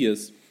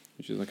ideas,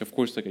 which is of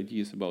course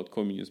ideas about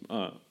communism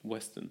are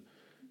Western.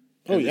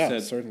 And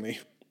said, certainly.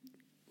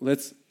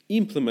 Let's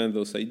implement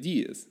those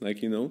ideas,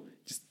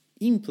 just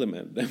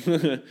implement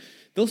them.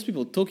 Those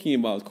people talking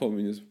about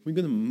communism, we're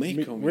going to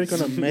make communism. We're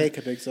going to make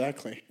it,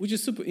 exactly. Which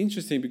is super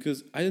interesting,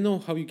 because I don't know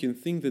how you can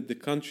think that the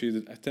country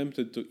that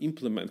attempted to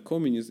implement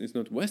communism is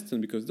not Western,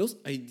 because those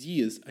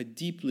ideas are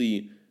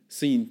deeply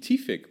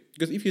scientific.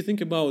 Because if you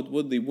think about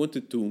what they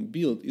wanted to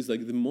build, is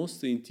the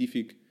most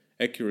scientific,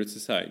 accurate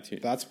society.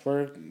 That's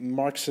where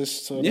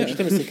Marxist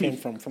legitimacy came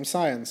from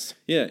science.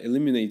 Yeah,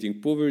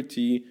 eliminating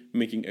poverty,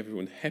 making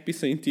everyone happy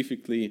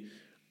scientifically.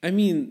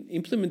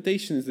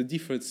 Implementation is a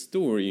different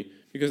story,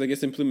 because I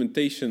guess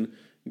implementation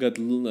got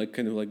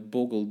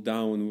boggled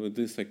down with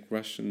this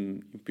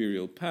Russian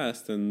imperial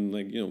past and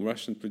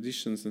Russian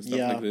traditions and stuff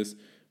like this.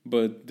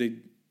 But the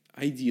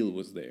ideal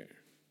was there.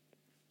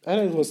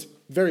 And it was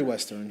very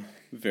Western.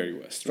 Very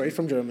Western. Straight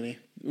from Germany.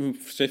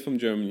 Straight from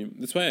Germany.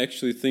 That's why I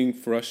actually think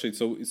for Russia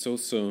it's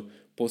also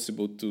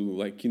possible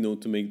to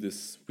to make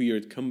this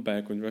weird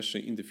comeback when Russia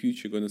in the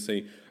future going to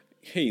say,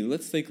 hey,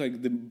 let's take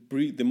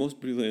the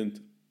most brilliant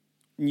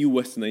new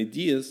Western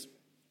ideas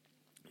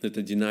that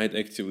are denied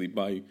actively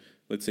by,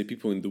 let's say,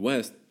 people in the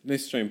West.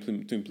 Let's try to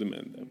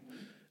implement them.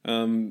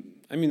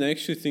 I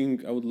actually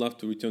think I would love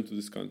to return to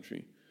this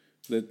country.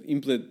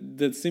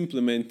 that's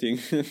implementing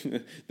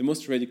the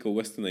most radical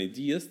Western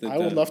ideas. That, I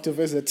would love to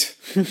visit.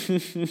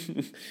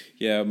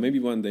 Yeah, maybe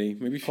one day,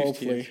 maybe 50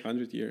 Hopefully. years,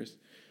 100 years.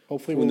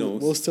 Hopefully Who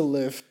knows? we'll still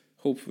live.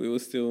 Hopefully we're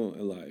still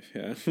alive,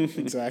 yeah.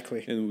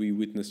 Exactly. And we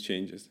witness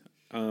changes.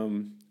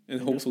 And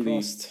Fingers hopefully,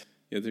 crossed.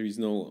 yeah, there is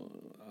no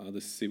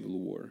other civil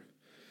war.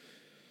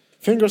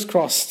 Fingers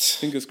crossed.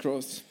 Fingers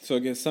crossed. So I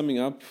guess summing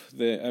up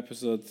the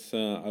episode,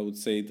 I would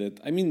say that,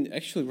 I mean,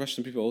 actually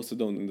Russian people also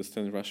don't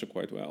understand Russia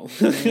quite well.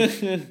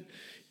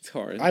 It's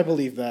hard. I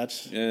believe that.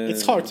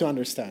 It's hard to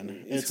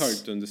understand. It's hard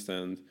to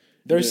understand.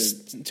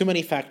 There's too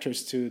many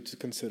factors to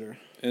consider.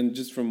 And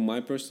just from my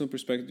personal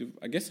perspective,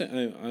 I guess I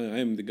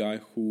am the guy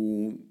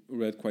who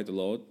read quite a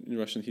lot in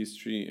Russian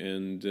history,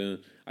 and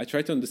I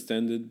try to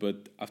understand it,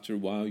 but after a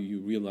while you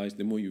realize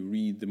the more you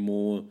read, the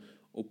more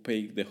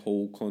opaque the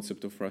whole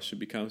concept of Russia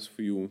becomes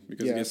for you,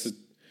 because I guess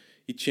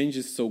it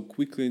changes so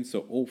quickly and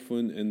so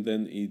often, and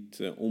then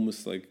it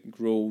almost like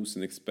grows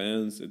and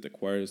expands. It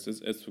acquires,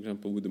 as for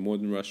example with the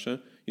modern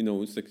Russia,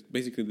 it's like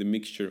basically the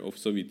mixture of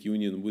Soviet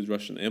Union with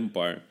Russian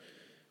Empire,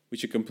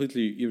 which are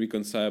completely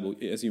irreconcilable,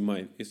 as you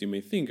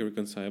may think,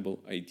 irreconcilable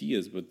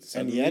ideas, but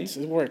suddenly, and yet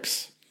it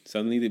works.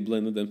 Suddenly they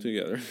blended them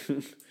together.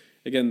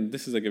 Again,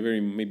 this is like a very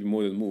maybe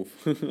modern move.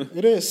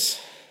 It is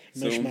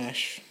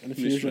mishmash and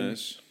fusion.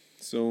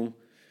 So,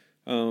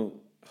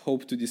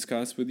 hope to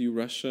discuss with you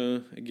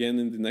Russia again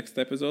in the next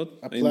episode.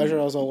 A pleasure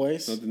as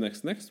always. Not the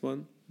next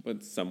one,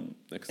 but some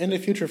next. In the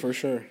future, for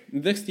sure.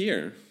 Next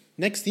year.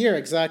 Next year,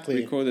 exactly.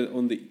 Recorded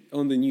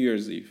on the New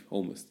Year's Eve,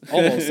 almost.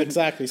 Almost,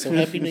 exactly. So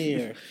Happy New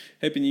Year.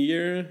 Happy New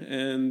Year,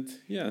 and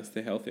yeah,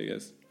 stay healthy, I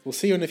guess. We'll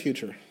see you in the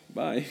future.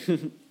 Bye.